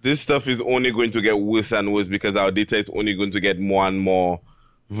 This stuff is only going to get worse and worse because our data is only going to get more and more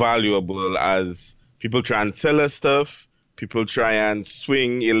valuable as people try and sell us stuff. People try and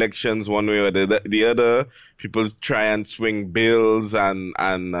swing elections one way or the other. People try and swing bills and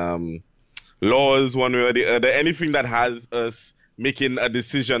laws one way or the other. Anything that has us making a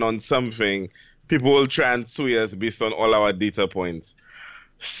decision on something, people will try and sway us based on all our data points.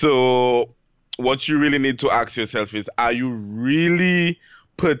 So what you really need to ask yourself is, are you really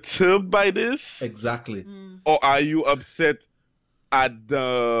perturbed by this? Exactly. Or are you upset are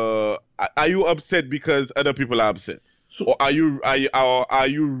you upset because other people are upset? So, or are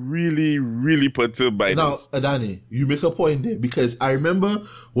you really, really perturbed by now, this? Now, Adani, you make a point there, because I remember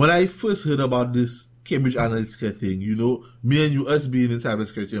when I first heard about this Cambridge Analytica thing, you know, me and you, us being in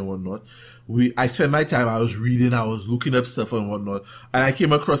cybersecurity and whatnot, I spent my time, I was reading, I was looking up stuff and whatnot, and I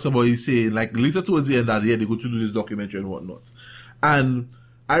came across somebody saying, like, later towards the end of the year, they go to do this documentary and whatnot. And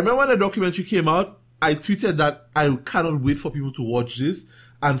I remember when the documentary came out, I tweeted that I cannot wait for people to watch this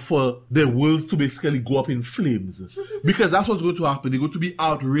and for their worlds to basically go up in flames. Because that's what's going to happen. They're going to be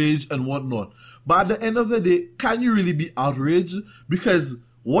outraged and whatnot. But at the end of the day, can you really be outraged? Because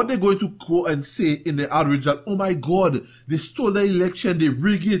what they're going to go and say in the outrage that, oh my God, they stole the election, they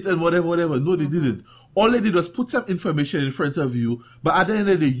rigged it and whatever. No, they didn't. All they did was put some information in front of you, but at the end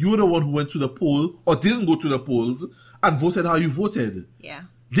of the day, you're the one who went to the poll or didn't go to the polls and voted how you voted. Yeah.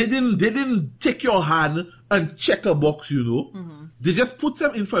 They didn't take your hand and check a box, you know. Mm-hmm. They just put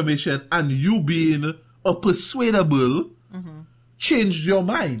some information, and you being a persuadable changed your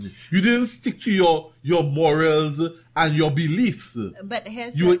mind. You didn't stick to your morals and your beliefs. But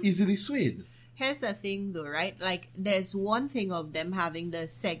you were easily swayed. Here's the thing though, right? Like, there's one thing of them having the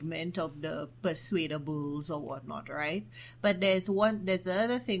segment of the persuadables or whatnot, right? But there's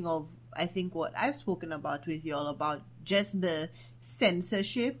another thing of, I think, what I've spoken about with y'all about just the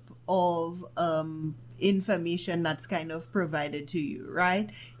censorship of information that's kind of provided to you, right?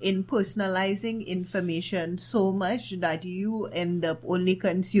 In personalizing information so much that you end up only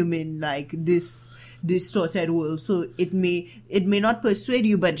consuming like this distorted world. So it may not persuade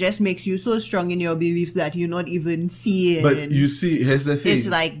you, but just makes you so strong in your beliefs that you're not even seeing. But you see, here's the thing. It's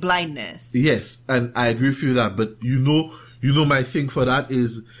like blindness. Yes, and I agree with you that, but you know my thing for that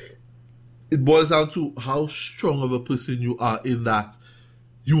is, it boils down to how strong of a person you are, in that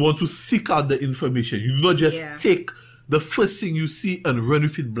you want to seek out the information. You not just take the first thing you see and run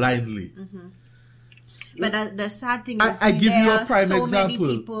with it blindly. Mm-hmm. But the sad thing is, I give you a prime so example.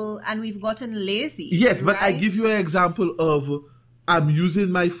 Many people, and we've gotten lazy. Yes, but right? I give you an example of, I'm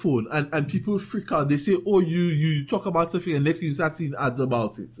using my phone and people freak out. They say, oh, you talk about something and next thing you start seeing ads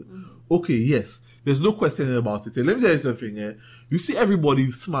about it. Mm-hmm. Okay, yes. There's no question about it. And let me tell you something. You see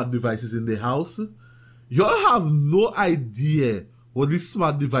everybody's smart devices in the house. You all have no idea what these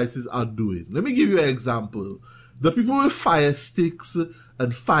smart devices are doing. Let me give you an example. The people with Fire Sticks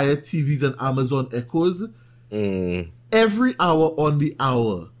and Fire TVs and Amazon Echoes, every hour on the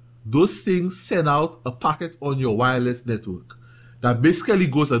hour, those things send out a packet on your wireless network that basically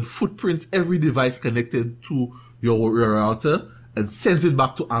goes and footprints every device connected to your router and sends it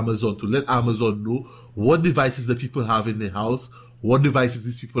back to Amazon to let Amazon know what devices the people have in their house, what devices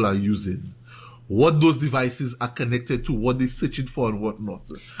these people are using, what those devices are connected to, what they're searching for and whatnot.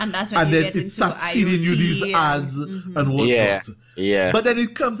 And that's when you get into starts feeding you these ads and whatnot. Yeah. But then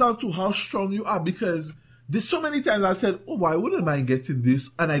it comes down to how strong you are, because there's so many times I said, oh, I wouldn't mind getting this,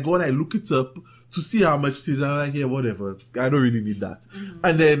 and I go and I look it up to see how much it is. And I'm like, yeah, whatever. I don't really need that.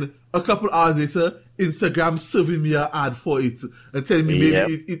 And then a couple hours later, Instagram serving me an ad for it and telling me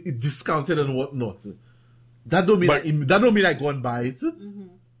maybe it discounted and whatnot. That don't mean I go and buy it.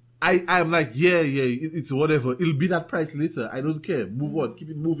 I'm like, it's whatever. It'll be that price later. I don't care. Move on. Keep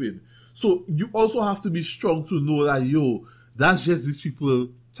it moving. So you also have to be strong to know that, that's just these people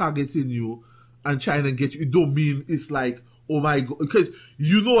targeting you and trying to get you. It don't mean it's like, oh my God. Because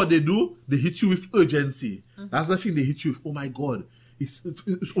you know what they do? They hit you with urgency. That's the thing they hit you with. Oh my God. It's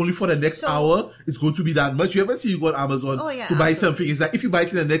only for the next hour. It's going to be that much. You ever see you go on Amazon to buy something? It's like if you buy it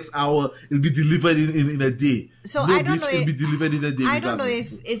in the next hour, it'll be delivered in a day. So no, I don't know. It'll be delivered in a day. I don't know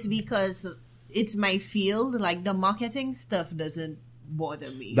if it's because it's my field. Like the marketing stuff doesn't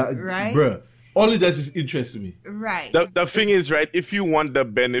bother me, right? Bruh, all it does is interest me. Right. The thing is, right, if you want the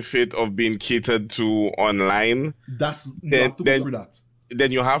benefit of being catered to online, you have to go through that.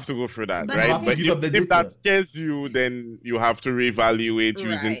 Then you have to go through that, But right? But if that scares you, then you have to reevaluate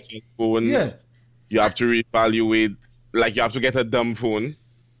using cell phones. Yeah. You have to reevaluate, like you have to get a dumb phone,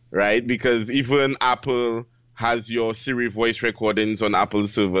 right? Because even Apple has your Siri voice recordings on Apple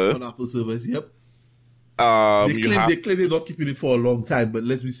server. On Apple servers, yep. They claim they're not keeping it for a long time, but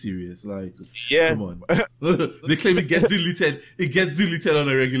let's be serious. Like, come on. They claim it gets deleted. It gets deleted on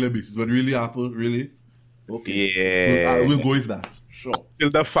a regular basis, but really, Apple, really? Okay. Yeah. We'll go with that. Sure. Till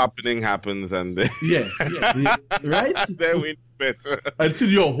the fappening happens and yeah, right? Then we better. Until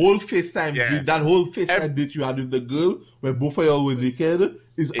your whole FaceTime, that whole FaceTime date you had with the girl, where both of y'all were naked,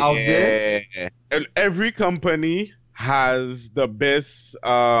 is out there. And every company has the best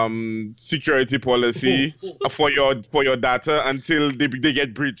security policy for your data until they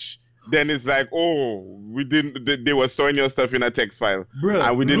get breached. Then it's like, they were storing your stuff in a text file. Bruh,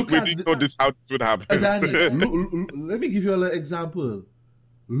 and we didn't know this how this would happen. Let me give you an example.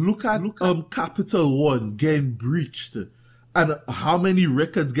 Look at Capital One getting breached and how many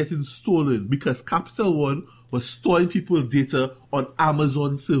records getting stolen because Capital One was storing people's data on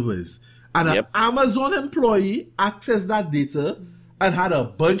Amazon servers. And an Amazon employee accessed that data and had a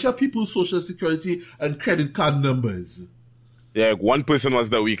bunch of people's social security and credit card numbers. Yeah, one person was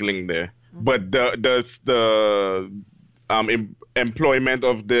the weak link there, but the employment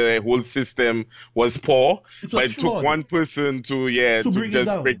of the whole system was poor. It took one person to bring it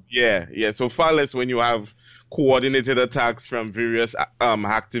down. So far less when you have coordinated attacks from various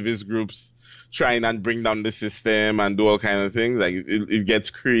activist groups trying and bring down the system and do all kind of things. Like it gets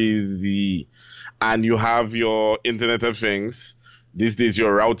crazy, and you have your Internet of Things. These days,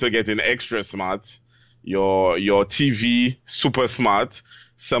 your router getting extra smart. Your TV super smart.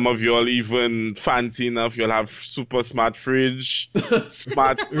 Some of y'all even fancy enough. You'll have super smart fridge,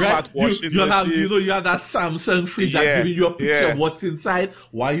 smart washing machine. You have that Samsung fridge that giving you a picture of what's inside.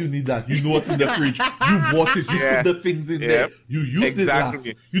 Why you need that? You know what's in the fridge. You bought it. You put the things in there. You used it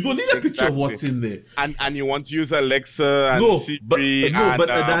last. You don't need a picture of what's in there. And you want to use Alexa and Siri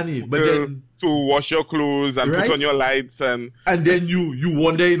Danny, but then to wash your clothes and put on your lights and then you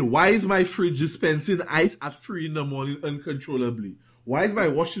wondering why is my fridge dispensing ice at 3 a.m. uncontrollably? Why is my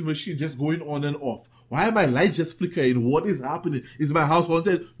washing machine just going on and off? Why are my lights just flickering? What is happening? Is my house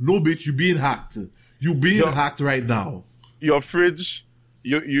haunted? No, bitch, you being hacked. You being hacked right now. Your fridge,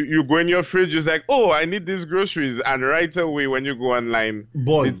 you go in your fridge, it's like, I need these groceries, and right away when you go online,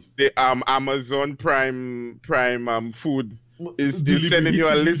 it's the Amazon Prime food is sending you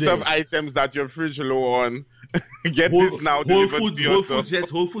a list of items that your fridge low on. Get this now. Whole Foods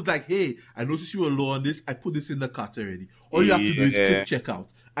like, hey, I noticed you were low on this. I put this in the cart already. All you have to do is click checkout,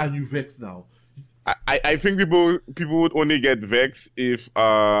 and you vex now. I think people would only get vexed if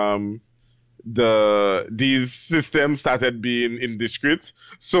these systems started being indiscreet.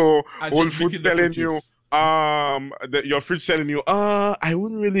 So Whole Foods telling you, your fridge telling you, I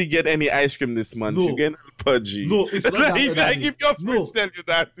wouldn't really get any ice cream this month. You're getting pudgy. No, it's not that. Like if your fridge tell you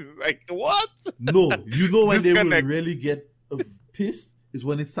that, it's like, what? No, you know when they will really get pissed is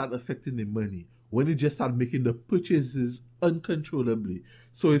when it start affecting the money. When you just start making the purchases uncontrollably.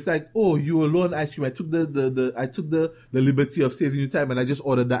 So it's like, you were low on ice cream. I took the liberty of saving you time and I just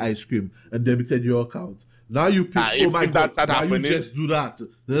ordered the ice cream and debited your account. Now you pissed. Oh my God! Now you just do that.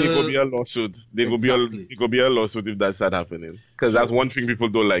 There will be a lawsuit. There will be a lawsuit if that start happening. Because that's one thing people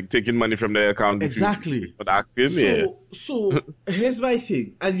don't like, taking money from their account. Exactly. But asking, So here's my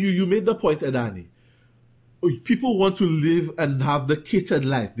thing, and you made the point, Adani. People want to live and have the catered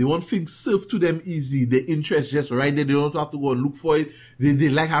life. They want things served to them easy. Their interest just right there. They don't have to go and look for it. They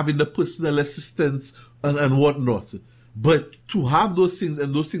like having the personal assistance and whatnot. But to have those things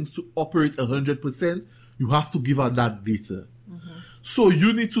and those things to operate 100%, you have to give out that data. So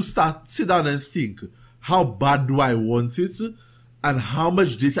you need to sit down and think, how bad do I want it? And how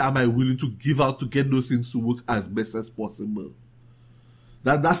much data am I willing to give out to get those things to work as best as possible?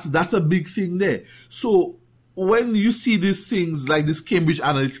 That's a big thing there. So when you see these things like this Cambridge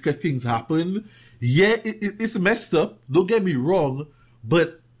Analytica things happen, yeah, it's messed up. Don't get me wrong,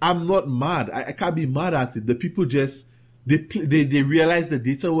 but I'm not mad. I can't be mad at it. The people just they realized the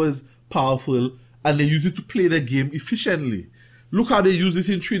data was powerful and they use it to play the game efficiently. Look how they use it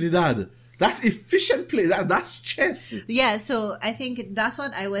in Trinidad. That's efficient play. That's chess. Yeah, so I think that's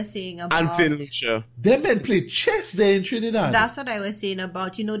what I was saying about. And St. Lucia. Them men play chess there in Trinidad. That's what I was saying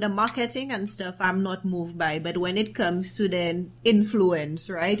about, the marketing and stuff I'm not moved by. But when it comes to then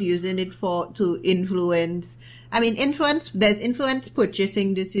influence, right? Using it to influence. I mean, there's influence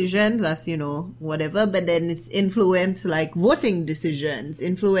purchasing decisions, as whatever, but then it's influence like voting decisions,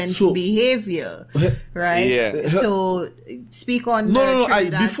 influence behavior, right? Yeah. So speak on No.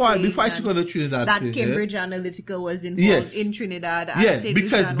 Trinidad Before I speak on the Trinidad that thing, Cambridge Analytica was involved in Trinidad. And Yeah, St.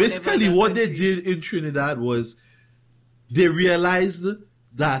 because Lucia and basically whatever what other they did in Trinidad was they realized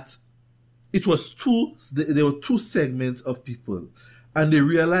that it was there were two segments of people, and they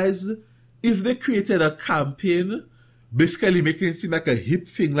realized if they created a campaign basically making it seem like a hip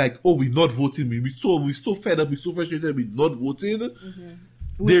thing, like, oh, we're not voting, we're so fed up, we're so frustrated, we're not voting.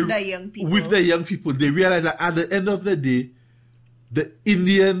 With the young people. With the young people, they realize that at the end of the day, the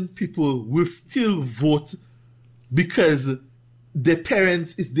Indian people will still vote because their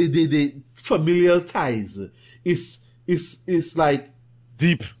parents is the familial ties. It's like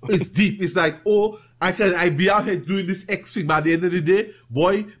Deep. It's deep. It's like, oh, I be out here doing this X thing, but at the end of the day,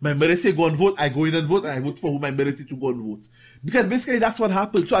 boy, my mother say go and vote, I go in and vote, and I vote for who my mother say to go and vote. Because basically that's what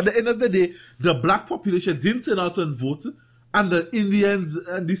happened. So at the end of the day, the black population didn't turn out and vote, and the Indians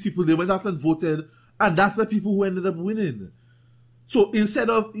and these people, they went out and voted, and that's the people who ended up winning. So instead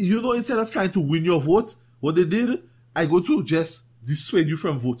of trying to win your vote, what they did, I go to just dissuade you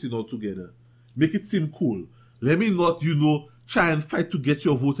from voting altogether. Make it seem cool. Let me not, try and fight to get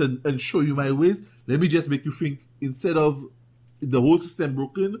your vote and show you my ways. Let me just make you think, instead of the whole system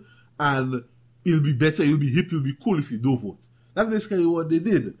broken, and it'll be better, you'll be hip, you'll be cool if you don't vote. That's basically what they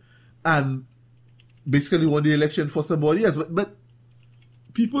did. And basically won the election for somebody else. But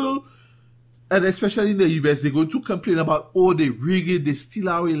people, and especially in the US, they're going to complain about, oh, they rig it, they steal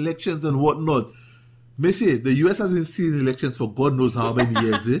our elections and whatnot. May say, the US has been stealing elections for God knows how many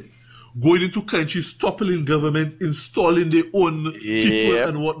years, going into countries, toppling governments, installing their own people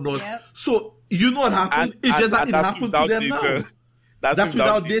and whatnot. Yep. So, what happened? It's just that it happened to them data. now. That's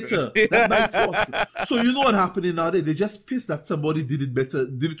without data. That's my fault. So, what happening nowadays? They just pissed that somebody did it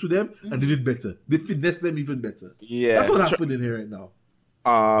to them, and did it better. They finessed them even better. Yeah. That's what's happening here right now.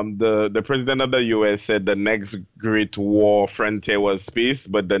 The president of the US said the next great war frontier was space,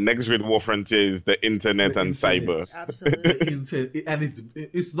 but the next great war frontier is the internet and cyber. Absolutely. And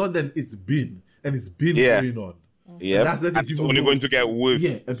it's not that it's been going on. Yeah, that's it's only going to get worse.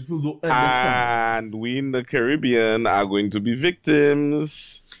 Yeah, and people don't understand. And we in the Caribbean are going to be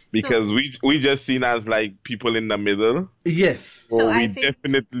victims because we just seen as like people in the middle. Yes. So we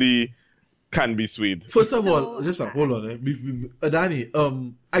definitely can be swayed. First of all, just hold on, Danny.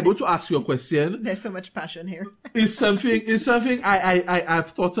 I go to ask you a question. There's so much passion here. It's something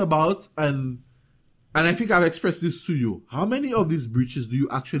I've thought about, and I think I've expressed this to you. How many of these breaches do you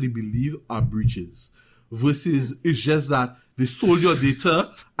actually believe are breaches, versus it's just that they sold your data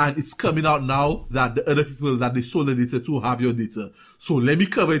and it's coming out now that the other people that they sold the data to have your data. So let me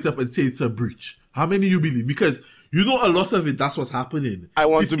cover it up and say it's a breach. How many you believe? Because a lot of it, that's what's happening. I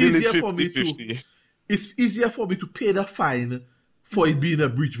want to believe 50-50. It's easier for me to pay the fine for it being a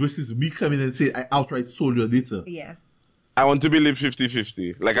breach versus me coming and say I outright sold your data. Yeah. I want to believe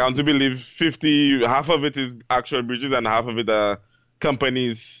 50-50. Like, I want to believe half of it is actual breaches and half of it are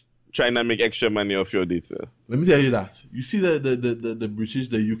companies trying to make extra money off your data. Let me tell you that. You see the British,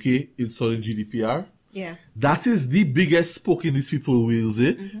 the UK installing GDPR? Yeah. That is the biggest spoke in these people wheels,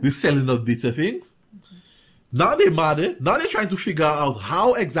 the selling of data things. Now they're mad, Now they're trying to figure out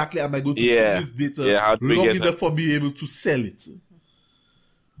how exactly am I going to put this data long enough for me able to sell it.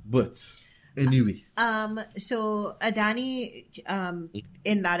 But anyway. So Adani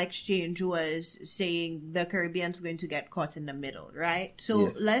in that exchange was saying the Caribbean's going to get caught in the middle, right?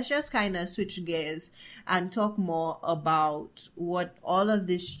 So let's just kind of switch gears and talk more about what all of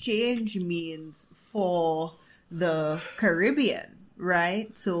this change means for the Caribbean,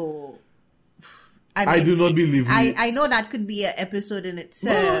 right? So I do not believe I know that could be an episode in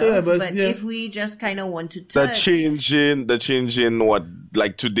itself, but if we just kind of want to touch the change in what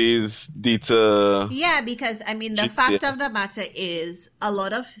like today's data. Yeah, because I mean, the Shit, fact yeah. of the matter is, a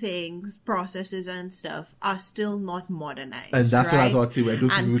lot of things, processes and stuff, are still not modernized. And that's right? what I thought too. I don't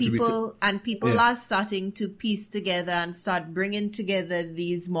think And we would be people Yeah. are starting to piece together and start bringing together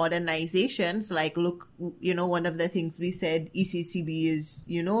these modernizations. Like, look, one of the things we said, ECCB is,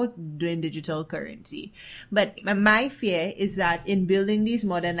 doing digital currency. But my fear is that in building these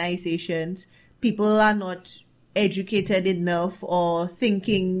modernizations, people are not educated enough or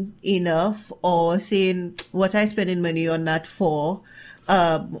thinking enough or saying, what I spending money on that for,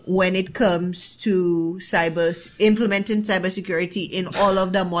 when it comes to implementing cybersecurity in all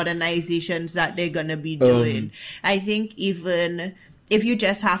of the modernizations that they're going to be doing. I think even if you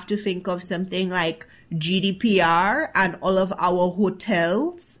just have to think of something like GDPR and all of our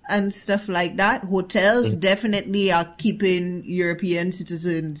hotels and stuff like that, hotels definitely are keeping European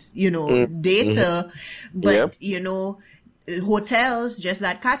citizens, data, but hotels, just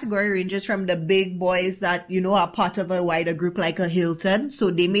that category ranges from the big boys that, are part of a wider group like a Hilton.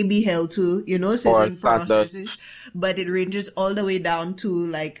 So they may be held to, certain processes, but it ranges all the way down to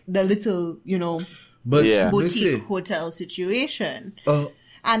like the little, But boutique hotel situation.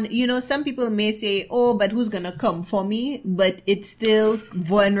 And, some people may say, oh, but who's going to come for me? But it's still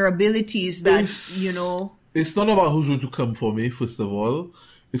vulnerabilities that, It's not about who's going to come for me, first of all.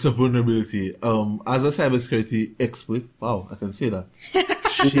 It's a vulnerability. As a cybersecurity expert, wow, I can say that.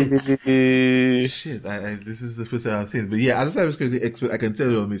 Shit. This is the first time I'm saying it. But yeah, as a cybersecurity expert, I can tell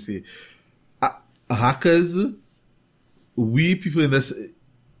you what me say. Hackers, we people in this,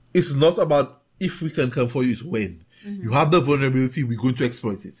 it's not about if we can come for you, it's when. You have the vulnerability, we're going to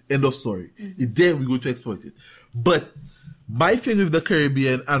exploit it. End of story. Then we're going to exploit it. But my thing with the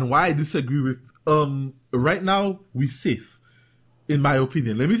Caribbean and why I disagree with, right now, we're safe. In my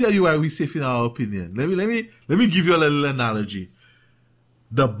opinion. Let me tell you why we're safe in our opinion. Let me give you a little analogy.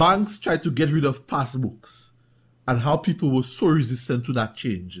 The banks tried to get rid of passbooks and how people were so resistant to that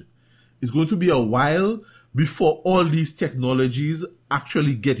change. It's going to be a while before all these technologies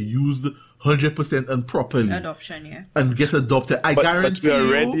actually get used 100% and properly. Adoption, yeah. And get adopted. I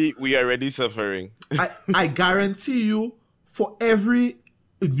guarantee we are already suffering. I guarantee you, for every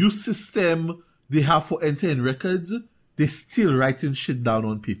new system they have for entering records, they're still writing shit down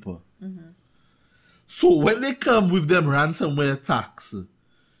on people. So when they come with them ransomware attacks,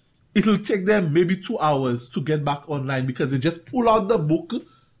 it'll take them maybe 2 hours to get back online because they just pull out the book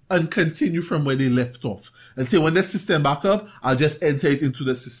and continue from where they left off. And say, when the system back up, I'll just enter it into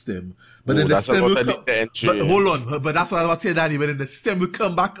the system. But then the system will come... But hold on, but that's what I was saying, Danny. But then the system will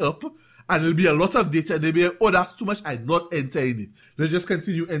come back up and there'll be a lot of data and they'll be like, oh, that's too much, I'm not entering it. They'll just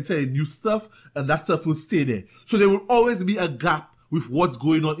continue entering new stuff and that stuff will stay there. So there will always be a gap with what's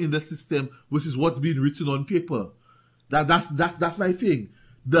going on in the system versus what's being written on paper. That's my thing.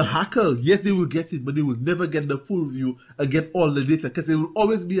 The hacker, yes, they will get it, but they will never get the full view and get all the data because there will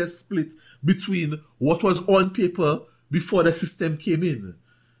always be a split between what was on paper before the system came in.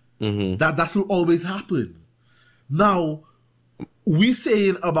 That will always happen. Now, we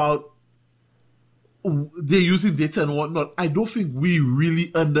saying about they're using data and whatnot, I don't think we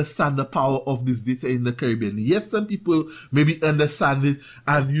really understand the power of this data in the Caribbean. Yes, some people maybe understand it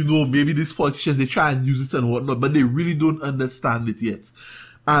and, maybe these politicians, they try and use it and whatnot, but they really don't understand it yet.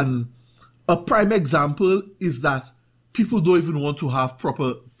 And a prime example is that people don't even want to have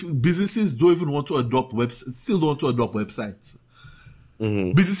businesses don't even want to adopt still don't want to adopt websites.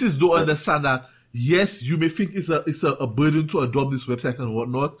 Businesses don't understand that, yes, you may think it's a burden to adopt this website and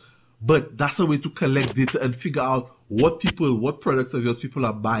whatnot, but that's a way to collect data and figure out what products of yours people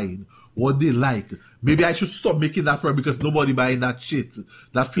are buying, what they like. Maybe I should stop making that product because nobody buying that shit,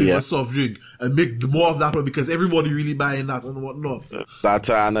 that flavor soft drink, and make more of that one because everybody really buying that and whatnot.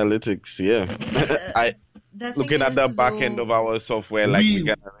 Data analytics, yeah. Looking at the back end of our software, we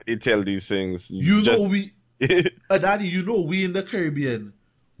can already tell these things. Daddy, we in the Caribbean,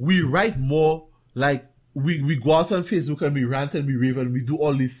 we write more like we go out on Facebook and we rant and we rave and we do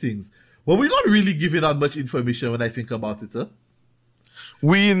all these things. But we're not really giving out much information when I think about it, huh?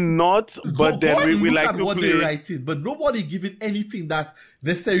 We not, but then we like to what play. They write it, but nobody giving anything that's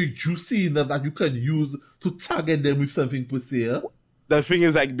necessarily juicy enough that you can use to target them with something per se. Huh? The thing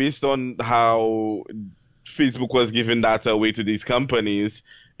is, based on how Facebook was giving data away to these companies,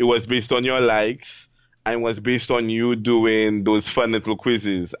 it was based on your likes and was based on you doing those fun little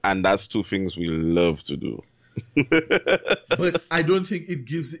quizzes, and that's two things we love to do. But I don't think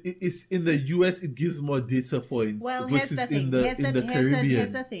it's in the US it gives more data points. Well, here's the thing. Here's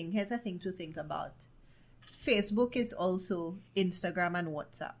the thing to think about. Facebook is also Instagram and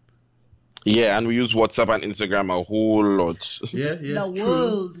WhatsApp. Yeah, and we use WhatsApp and Instagram a whole lot. Yeah, The true.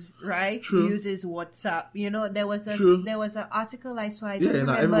 world, right, True. uses WhatsApp. There was True. an article I saw. I Yeah, don't no,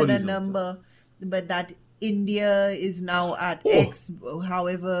 remember everybody the uses number, but that India is now at Oh. X,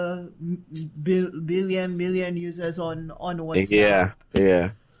 however billion users on WhatsApp.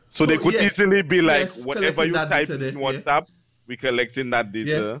 Yeah. So they could yes, easily be like, yes, whatever you collecting that type data in there, yeah. WhatsApp, we collecting that Yeah,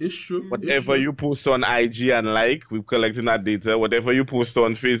 data. it's true. Whatever you post on IG and like, we're collecting that data. Whatever you post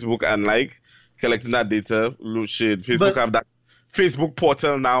on Facebook and like, collecting that data. Look, shit, Facebook But- have that Facebook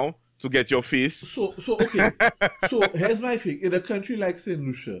portal now to get your face. So okay. So here's my thing. In a country like St.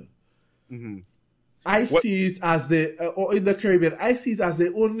 Lucia, I see it as or in the Caribbean, I see it as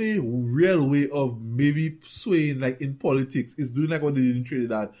the only real way of maybe swaying, like in politics, is doing like what they did in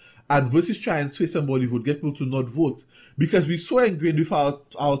Trinidad, and versus try and sway somebody vote, get people to not vote, because we so ingrained with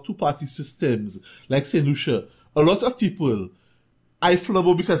our two-party systems, like St. Lucia. A lot of people, I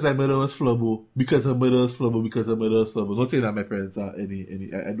flubbo because my mother was flubbo, because her mother was flubbo, because her mother was flubbo. Not saying that my parents are any.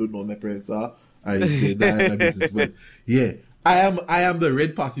 I don't know what my parents are. That ain't my business, but yeah. I am the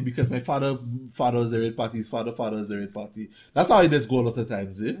red party because my father is the red party, his father is the red party. That's how it does go a lot of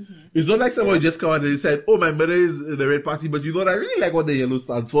times, eh? It's not like somebody just come out and said, oh, my mother is the red party, but you know what, I really like what the yellow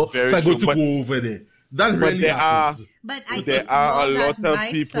stands for, Very so I go true, to but- go over there. That But really there happens. But I There think are a more lot that of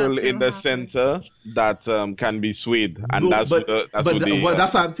might people start to in the happen. center that can be swayed, and No, that's but what they.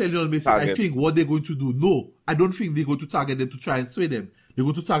 that's what I'm telling you, Mason. I target. think what they're going to do, no, I don't think they're going to target them to try and sway them. They're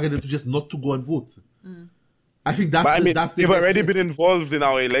going to target them to just not to go and vote. I think that's But I mean, that's the they've best already bet. been involved in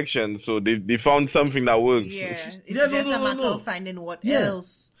our election, so they found something that works. Yeah, it's Yeah, no, just no, a no, matter no. of finding what Yeah.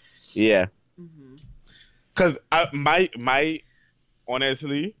 else. Yeah. Because my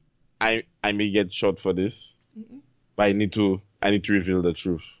honestly, I may get shot for this, but I need to reveal the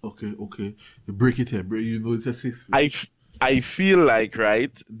truth. Okay. Break it here. You know, it's a 6 feet. I feel like,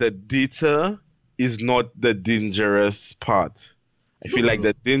 right, the data is not the dangerous part. I feel like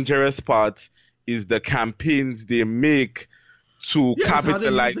the dangerous part is the campaigns they make to Yeah, it's how they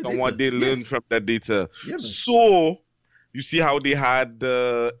capitalize use the on what they data. learn from the data. Yeah, man. So, you see how they had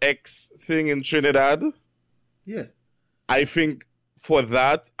the X thing in Trinidad? Yeah. I think for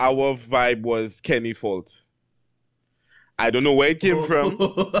that, our vibe was Kenny fault. I don't know where it came from.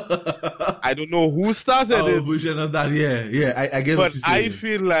 I don't know who started Our it. version of that, yeah. I get But what you're I saying.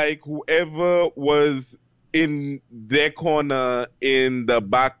 feel like whoever was in their corner in the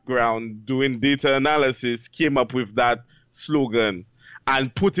background doing data analysis came up with that slogan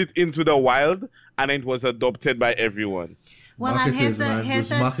and put it into the wild, and it was adopted by everyone. Well, and here's Marketers,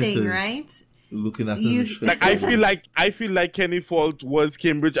 the man, thing, those right? looking at You- them. Like I feel like Kenny Fault was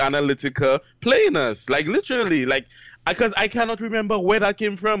Cambridge Analytica playing us, like literally, like because I cannot remember where that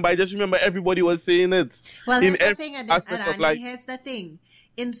came from, but I just remember everybody was saying it. Well, in here's the every thing, aspect of life. here's the thing.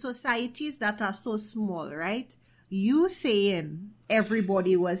 In societies that are so small, right? You saying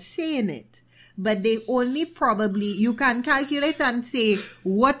everybody was saying it, but they only probably, you can calculate and say,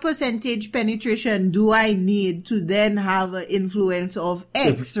 what percentage penetration do I need to then have an influence of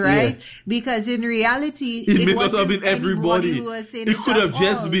X, Yeah. right? Because in reality, It may not wasn't have been anybody everybody. who was saying It could at have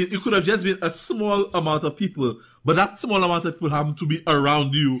just all. been. It could have just been a small amount of people, but that small amount of people happened to be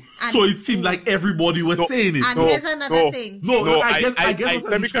around you, And- so it seemed like everybody was saying it. And No, here's another no, thing. No, I get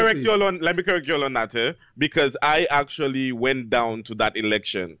what let me Anushka correct said. you all on. Let me correct you all on that, because I actually went down to that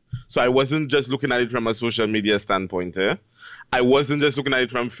election, so I wasn't just looking at it from a social media standpoint. I wasn't just looking at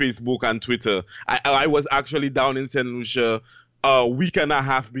it from Facebook and Twitter. I was actually down in St. Lucia a week and a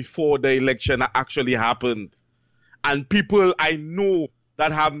half before the election actually happened, and people I know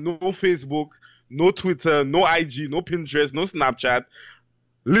that have no Facebook, no Twitter, no IG, no Pinterest, no Snapchat,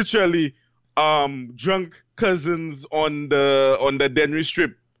 literally drunk cousins on the Denry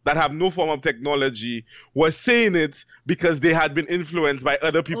Strip that have no form of technology were saying it because they had been influenced by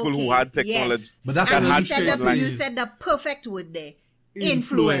other people who Okay, had technology. yes. But that's And what you had Anushka said, is saying. you said the perfect word there.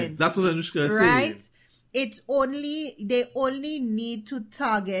 Influence. That's what Anushka is Right? saying. They only need to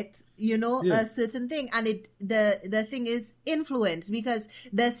target, Yeah. a certain thing. And the thing is influence, because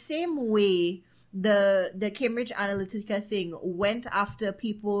the same way the Cambridge Analytica thing went after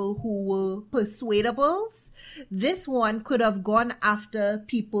people who were persuadables, this one could have gone after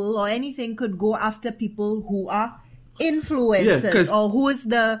people, or anything could go after people who are influencers, 'cause- or who's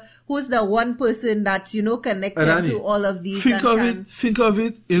the one person that connected Anani, to all of these. Think and of can- it. Think of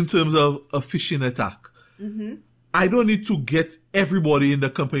it in terms of a phishing attack. I don't need to get everybody in the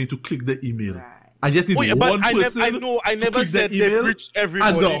company to click the email. Right. I just need Oh, yeah, but one I person I to never click said the they email, breached and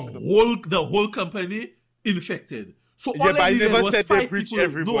everybody. the whole company infected. So Yeah, all but I needed never was said they 5 breached people.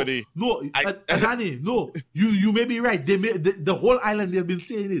 everybody. No, Adani, no. You may be right. They may, the whole island, they've been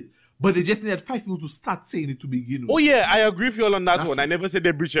saying it. But they just needed 5 people to start saying it to begin with. Oh yeah, I agree with you all on that That's one. I it. never said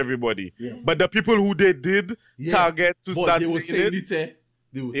they breach everybody. Yeah. But the people who they did target to but start they were saying saying it,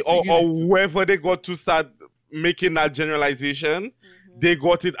 they were or singing it. whoever they got to start making that generalization, they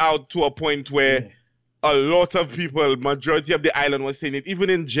got it out to a point where a lot of people, majority of the island was saying it. Even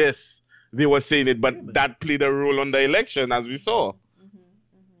in jest, they were saying it, but that played a role on the election, as we saw.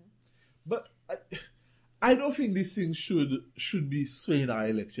 But I don't think this thing should be swaying our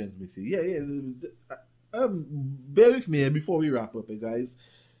elections, Missy. Bear with me before we wrap up, guys.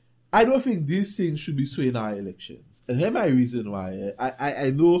 I don't think this thing should be swaying our elections. And here's my reason why.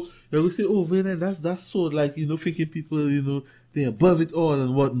 I know you're going to say, oh, Vernon, that's so like, thinking people, they're above it all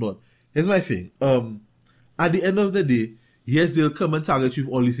and whatnot. Here's my thing. At the end of the day, yes, they'll come and target you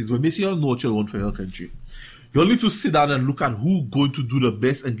with all these things, but Missy, you know what you want for your country. You need to sit down and look at who's going to do the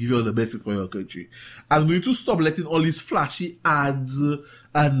best and give you the best for your country. And we need to stop letting all these flashy ads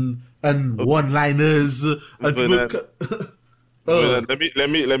and one-liners and people...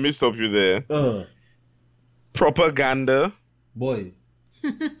 let me stop you there. Propaganda, boy,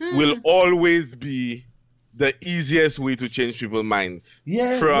 will always be the easiest way to change people's minds.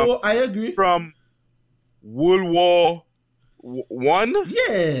 Yeah, I agree. From World War One,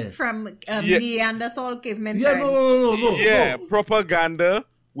 from Neanderthal caveman time. No. Yeah, propaganda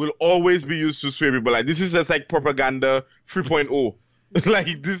will always be used to sway people. Like, this is just like propaganda 3.0.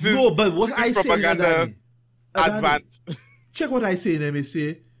 Like, this is but what I say, propaganda advanced. Check what I say in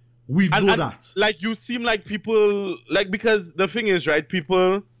MSA. We know that. Like, you seem like people, like, because the thing is, right,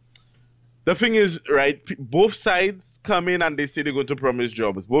 both sides come in and they say they're going to promise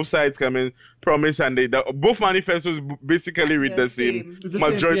jobs. Both sides come in, promise, and both manifestos basically read the same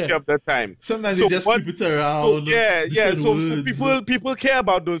majority of the time. Sometimes they just flip it around. So people care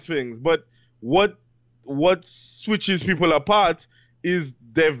about those things. But what switches people apart is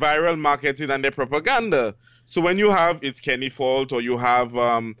their viral marketing and their propaganda. So when you have It's Kenny Fault, or you have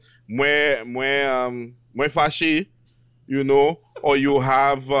Mwe Fashi, or you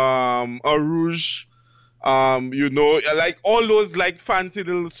have a Rouge, like all those like fancy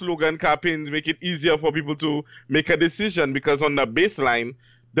little slogan campaigns make it easier for people to make a decision, because on the baseline,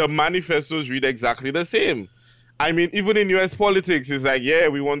 the manifestos read exactly the same. I mean, even in US politics, it's like,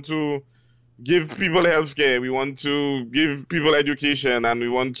 we want to give people healthcare, we want to give people education, and we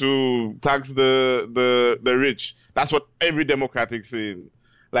want to tax the rich. That's what every Democrat is saying.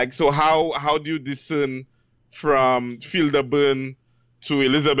 Like, so how do you discern from Phil Burn to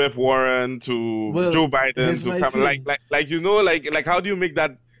Elizabeth Warren to Joe Biden to Kamala? Like how do you make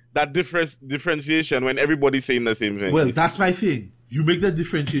that differentiation when everybody's saying the same thing? Well, that's my thing. You make that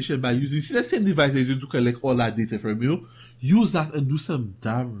differentiation by using the same device as you to collect all that data from you. Use that and do some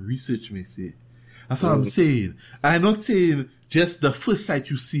damn research, Missy. That's what I'm saying. I'm not saying just the first site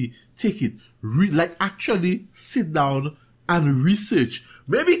you see, take it. Actually sit down and research.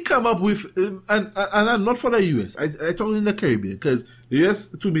 Maybe come up with, and not for the US. I talk in the Caribbean, because the US,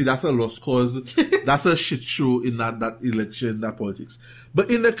 to me, that's a lost cause. That's a shit show in that election, that politics.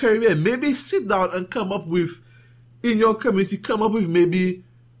 But in the Caribbean, maybe sit down and come up with, in your community, come up with maybe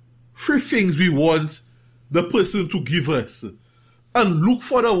 3 things we want the person to give us. And look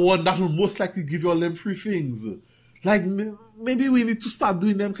for the one that will most likely give you all them 3 things. Like, maybe we need to start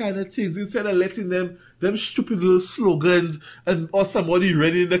doing them kind of things instead of letting them stupid little slogans or somebody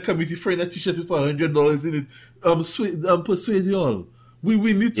running in the community throwing a t-shirt with $100 in it, persuade you all. We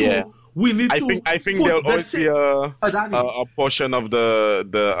need to. Yeah. I think there'll always be a portion of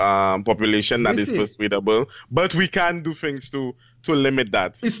the population that is persuadable, but we can do things to limit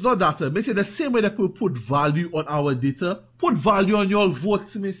that. It's not that. May say the same way that people put value on our data, put value on your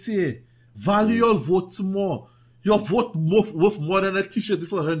vote. May say value your vote more. Your vote worth more than a t-shirt with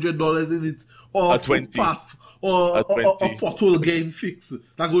 $100 in it, or a 20 path, or a pothole getting fixed.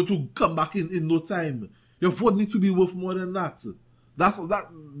 That's going to come back in no time. Your vote needs to be worth more than that.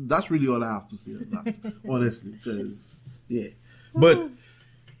 That's really all I have to say on that, honestly. Because but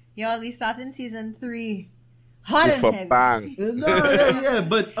y'all, we starting season 3. Hot and heavy. Bang.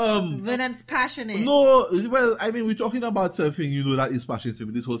 But Vernon's passionate. No, well, I mean, we're talking about something that is passionate to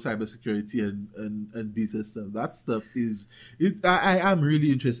me. This whole cybersecurity and data stuff. That stuff is I am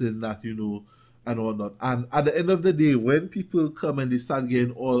really interested in that, and whatnot. And at the end of the day, when people come and they start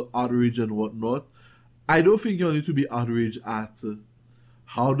getting all outraged and whatnot, I don't think you need to be outraged at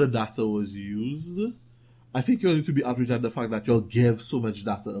how the data was used. I think you need to be outraged at the fact that you gave so much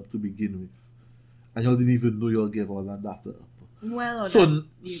data up to begin with. And y'all didn't even know y'all gave all that data up.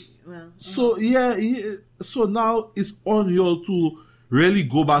 So now it's on y'all to really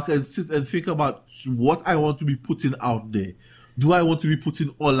go back and sit and think about what I want to be putting out there. do I want to be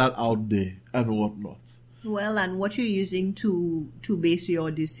putting all that out there and whatnot? Well, and what you're using to base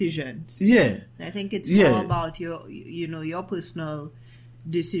your decisions. Yeah. I think it's Yeah. more about your personal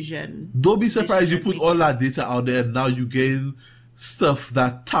decision. Don't be surprised you put decision-making. all that data out there and now you gain stuff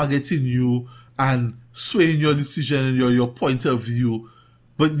that targeting you and swaying your decision and your point of view.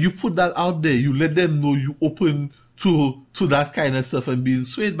 But you put that out there, you let them know you open to that kind of stuff and being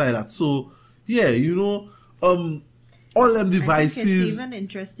swayed by that. So yeah, all them I think it's devices. even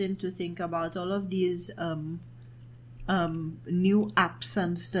interesting to think about all of these new apps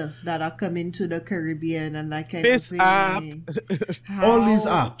and stuff that are coming to the Caribbean and that kind This of app. thing. All these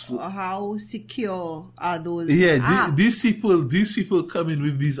apps. How secure are those Yeah, apps? these people come in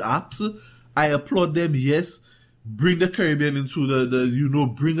with these apps. I applaud them. Yes, bring the Caribbean into the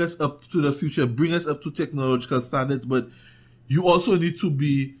bring us up to the future, bring us up to technological standards. But you also need to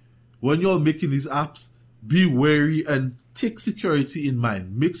be, when you're making these apps, be wary and take security in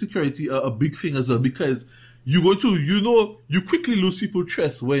mind. Make security a big thing as well, because you quickly lose people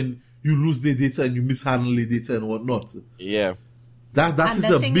trust when you lose their data and you mishandle their data and whatnot. Yeah. And That is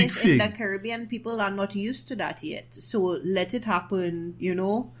the a thing big is, thing. in the Caribbean, people are not used to that yet. So let it happen,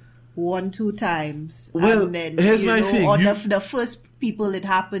 1-2 times. Well, and then, here's my thing. Or the first people it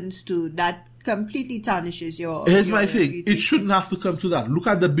happens to, that completely tarnishes your. Here's your my thing. It reputation. shouldn't have to come to that. Look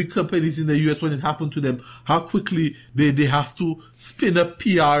at the big companies in the US when it happened to them. How quickly they have to spin up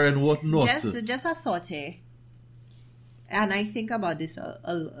PR and whatnot. Just a thought here. And I think about this a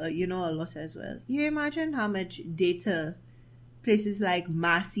lot as well. You imagine how much data places like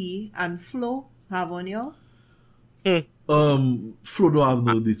Massy and Flow have on you? Flow don't have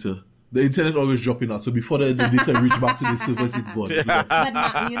no data. The internet always dropping out. So before the data reach back to the servers, it's gone. Yes. But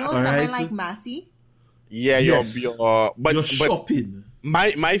something Alright. like Massy, Yeah, Yes. you're You're shopping.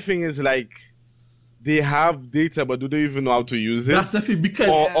 my thing is like, they have data, but do they even know how to use it? That's the thing, because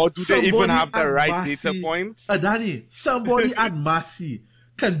or do they even somebody have the at right Massy- data points? Danny, somebody at Massy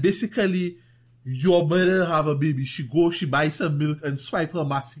can basically, your mother have a baby, she buy some milk and swipe her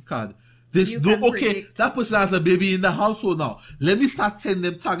Massy card. You can predict. That person has a baby in the household now. Let me start sending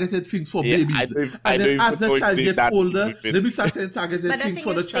them targeted things for Yeah, babies. I don't And then even as the know child if gets that older, is it. let me start sending targeted but the things thing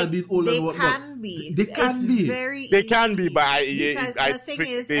for the is, child being older they and whatnot. can be. They can It's be. Very They can be, easy. but because I the thing think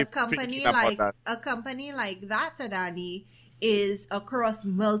is, they're a company thinking about that. that, Adani, is across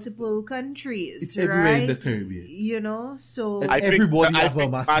multiple countries, It's everywhere in the right? Caribbean. So And everybody have a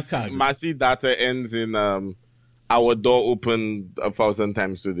think Massy card. Massy data ends in our door open 1,000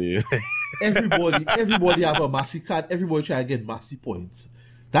 times today. Everybody have a Massy card. Everybody try to get Massy points.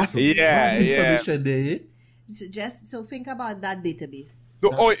 That's Yeah, bad information there. Eh? so think about that database. So,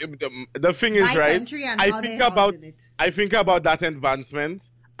 the thing is, My right? country and how they housing it. I think about that advancement,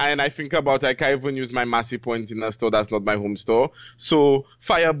 and I think about I can't even use my Massy points in a store that's not my home store. So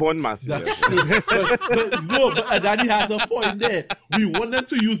Fireborn Massy. That's true. but Adani has a point there. We want them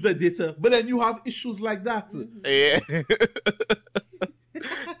to use the data, but then you have issues like that. Yeah.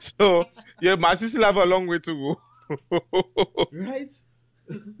 So yeah, Massy still have a long way to go. Right?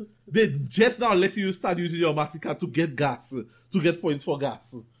 They just now letting you start using your Massicard to get gas, to get points for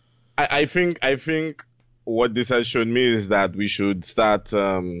gas. I think what this has shown me is that we should start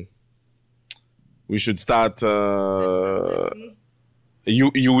UE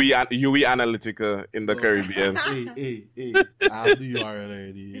Analytica in the Caribbean. Hey, I have the URL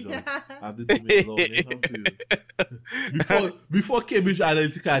already. I have the domain alone. It comes to you. Before Cambridge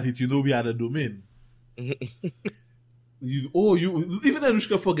Analytica had it, we had a domain. Even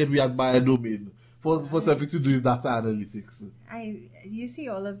Anushka forget we had buy a domain for something to do with data analytics. You see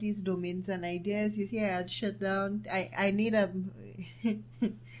all of these domains and ideas. You see, I had shut down. I need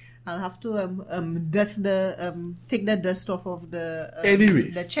I'll have to take the dust off of the Anyway,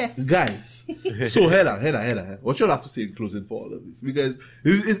 the chest. guys. So Hela, what you have to say in closing for all of this? Because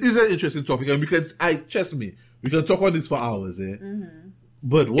it's an interesting topic, and trust me, we can talk on this for hours, eh? Mm-hmm.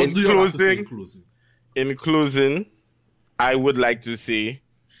 But what do you have to say in closing? In closing, I would like to say,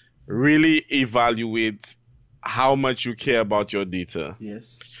 really evaluate how much you care about your data.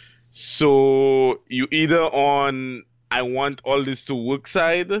 Yes. So you either on I want all this to work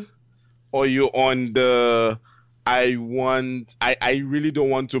side, or you're on the I really don't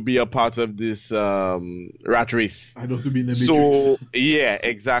want to be a part of this rat race. I don't want to be in the matrix. So yeah,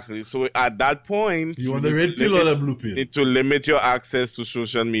 exactly. So at that point, you want the red pill or the blue pill? You need to limit your access to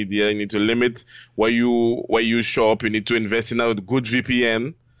social media. You need to limit where you shop. You need to invest in a good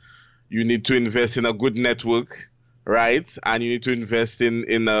VPN. You need to invest in a good network, right? And you need to invest in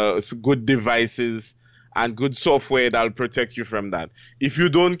good devices and good software that'll protect you from that. If you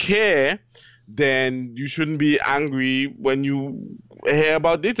don't care, then you shouldn't be angry when you hear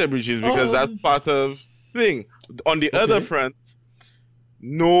about data breaches because that's part of thing. On the other front,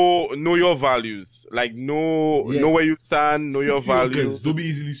 know your values. Like know where you stand, know your values. Don't be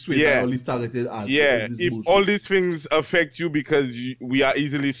easily swayed by all these targeted ads. If all these things affect you because we are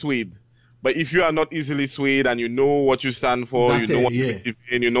easily swayed. But if you are not easily swayed and you know what you stand for, you know what you believe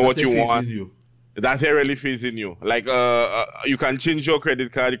in, you know what you want, that's really phasing you. Like you can change your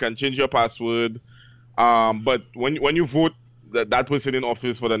credit card, you can change your password, but when you vote that person in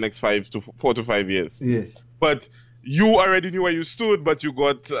office for the next 4 to 5 years, but you already knew where you stood, but you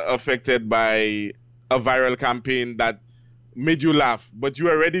got affected by a viral campaign that made you laugh, but you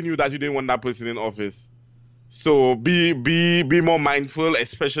already knew that you didn't want that person in office. So be more mindful,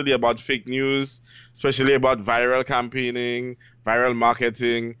 especially about fake news, especially about viral campaigning, viral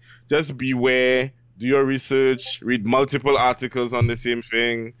marketing. Just beware, do your research, read multiple articles on the same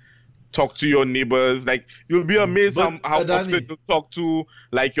thing, talk to your neighbors. Like you'll be amazed how often you talk to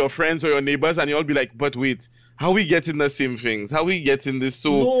like your friends or your neighbors, and you'll be like, but wait, how we getting the same things? How we getting this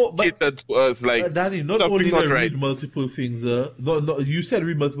catered to us? Like Danny, not only not read multiple things. No, you said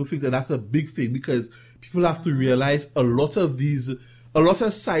read multiple things, and that's a big thing because people have to realize a lot of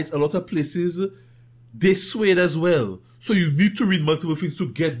sites, a lot of places, they swayed as well. So you need to read multiple things to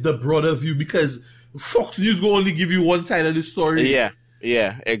get the broader view because Fox News will only give you one side of the story.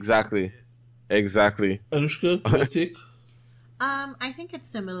 Yeah, exactly. Anushka, your take? I think it's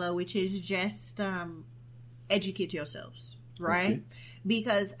similar, which is just educate yourselves, right? Okay.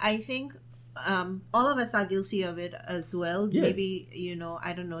 Because I think all of us are guilty of it as well. Yeah. Maybe,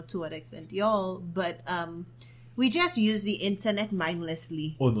 I don't know to what extent y'all, but we just use the internet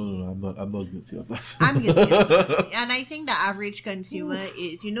mindlessly. Oh, no, I'm not guilty of that. I'm guilty of that. And I think the average consumer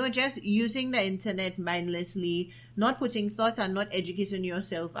is, just using the internet mindlessly, not putting thoughts and not educating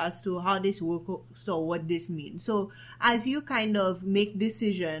yourself as to how this works or what this means. So as you kind of make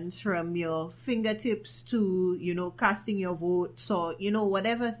decisions from your fingertips to, casting your votes or,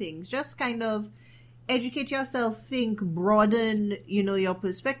 whatever things, just kind of educate yourself, think, broaden, your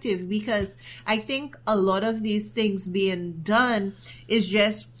perspective, because I think a lot of these things being done is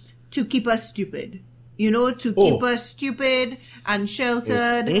just to keep us stupid, keep us stupid and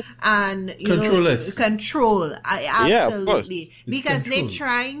sheltered and, control. Absolutely. Because they're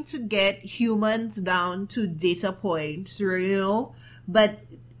trying to get humans down to data points, but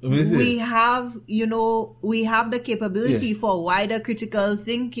we have the capability for wider critical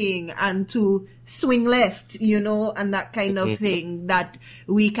thinking and to swing left, and that kind of thing that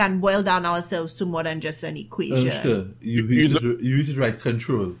we can boil down ourselves to more than just an equation. You use it right,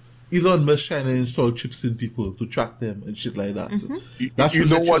 control. Elon Musk trying to install chips in people to track them and shit like that. That should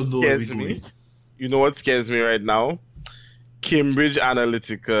let you know scares me. You know what scares me right now? Cambridge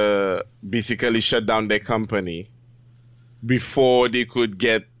Analytica basically shut down their company before they could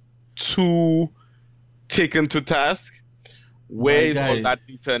get too taken to task. Where is all that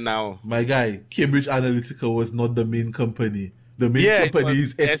data now? My guy, Cambridge Analytica was not the main company. The main company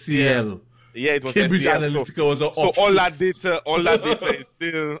is SCL. Yeah, it was Cambridge SCL. Analytica was an offshoot. So all that data is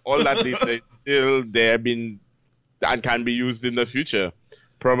still there, and can be used in the future.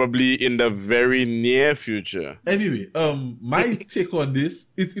 Probably in the very near future. Anyway, my take on this,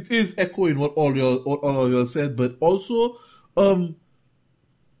 it is echoing what all of y'all said, but also,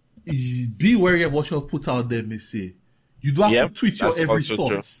 be wary of what you'll put out there, Missy. You don't have to tweet your every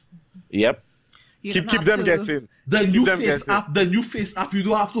thought. Yep. Keep them guessing. The new face app, you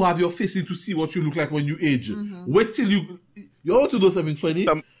don't have to have your face in to see what you look like when you age. Wait till you want to do something funny?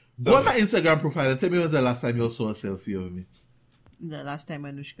 Go on my Instagram profile and tell me when's the last time you saw a selfie of me. The last time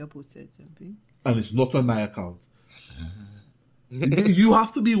Anushka posted something. And it's not on my account. You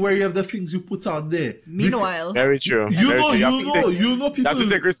have to be wary of the things you put out there. Meanwhile, very true. You know people. You have to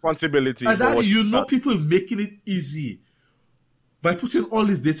take responsibility. People making it easy by putting all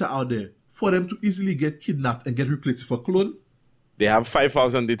this data out there for them to easily get kidnapped and get replaced for clone. They have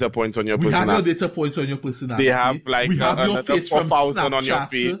 5,000 data points on your personality. We have your data points on your personality. They have we have your face from Snapchat. On your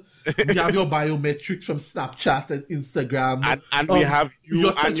face. We have your biometrics from Snapchat and Instagram. And we have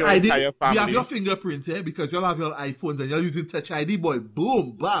your Touch ID. We have your fingerprint, because you'll have your iPhones and you're using Touch ID, boy.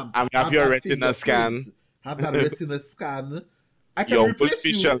 Boom, bam. And we have your retina scan. Have that retina scan. I can your replace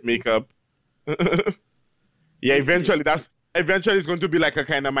facial makeup. Eventually it's going to be like a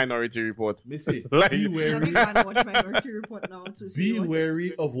kind of Minority Report. Missy, like, be wary. Watch Minority Report now to see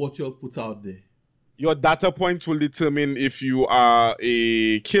wary of what you'll put out there. Your data points will determine if you are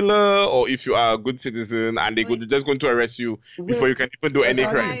a killer or if you are a good citizen, and they're just going to arrest you before you can even do any So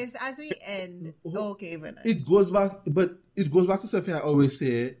crime. guys, as we end, okay, Vanessa. It goes back to something I always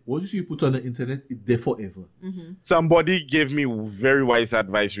say. Once you put on the internet, it's there forever. Somebody gave me very wise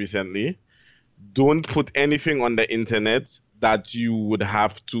advice recently. Don't put anything on the internet that you would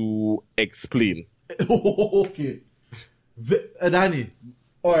have to explain. Okay. Danny,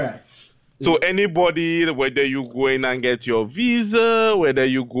 all right. So anybody, whether you go in and get your visa, whether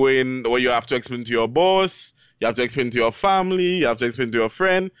you go in, or you have to explain to your boss, you have to explain to your family, you have to explain to your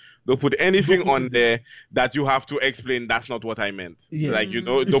friend, don't put anything on there that you have to explain. That's not what I meant. Yeah. Like, you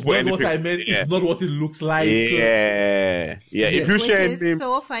know, It's don't put not anything. what I meant. Yeah. It's not what it looks like. Yeah. If you Which share is name,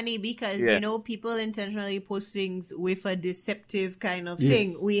 so funny because, Yeah. you know, people intentionally post things with a deceptive kind of Yes.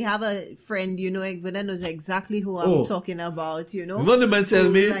 thing. We have a friend, you know, Vanessa knows exactly who I'm Oh. talking about, you know. You know the man tell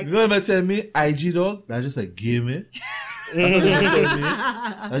me, Like- IG dog, that's just a game, eh? That's what the man tell me.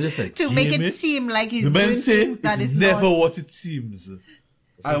 That's just a to game, make eh? it seem like he's The man doing say things that it's is never not. what it seems.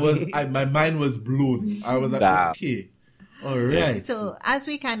 My mind was blown. I was like, Nah. okay, all right. So, as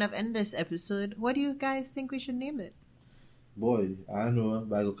we kind of end this episode, what do you guys think we should name it? Boy, I don't know,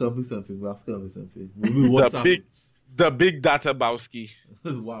 but I will come with something. We have to come with something. We will WhatsApp big- it. the big data Bowski.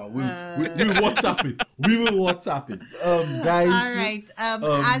 Wow, we will WhatsApp it. We will WhatsApp it. Guys. All right.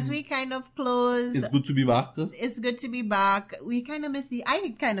 As we kind of close, It's good to be back. it's good to be back. I kind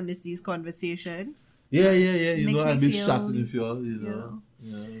of miss these conversations. Yeah. You Makes know, me I've been feel, chatting with you all, you know,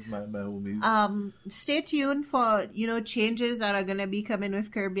 my homies. Stay tuned for, you know, changes that are gonna be coming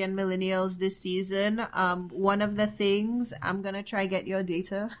with Caribbean Millennials this season. One of the things I'm gonna try get your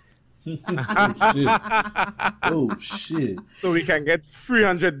data. Oh shit. So we can get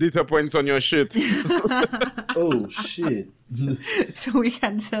 300 data points on your shit. Oh shit. So we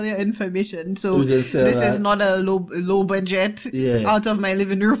can sell your information. So We can sell this is that. not a low budget Yeah. out of my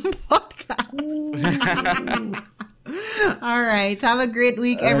living room podcast. All right. Have a great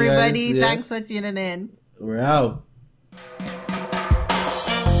week, All right, everybody. yeah. Thanks for tuning in. We're out.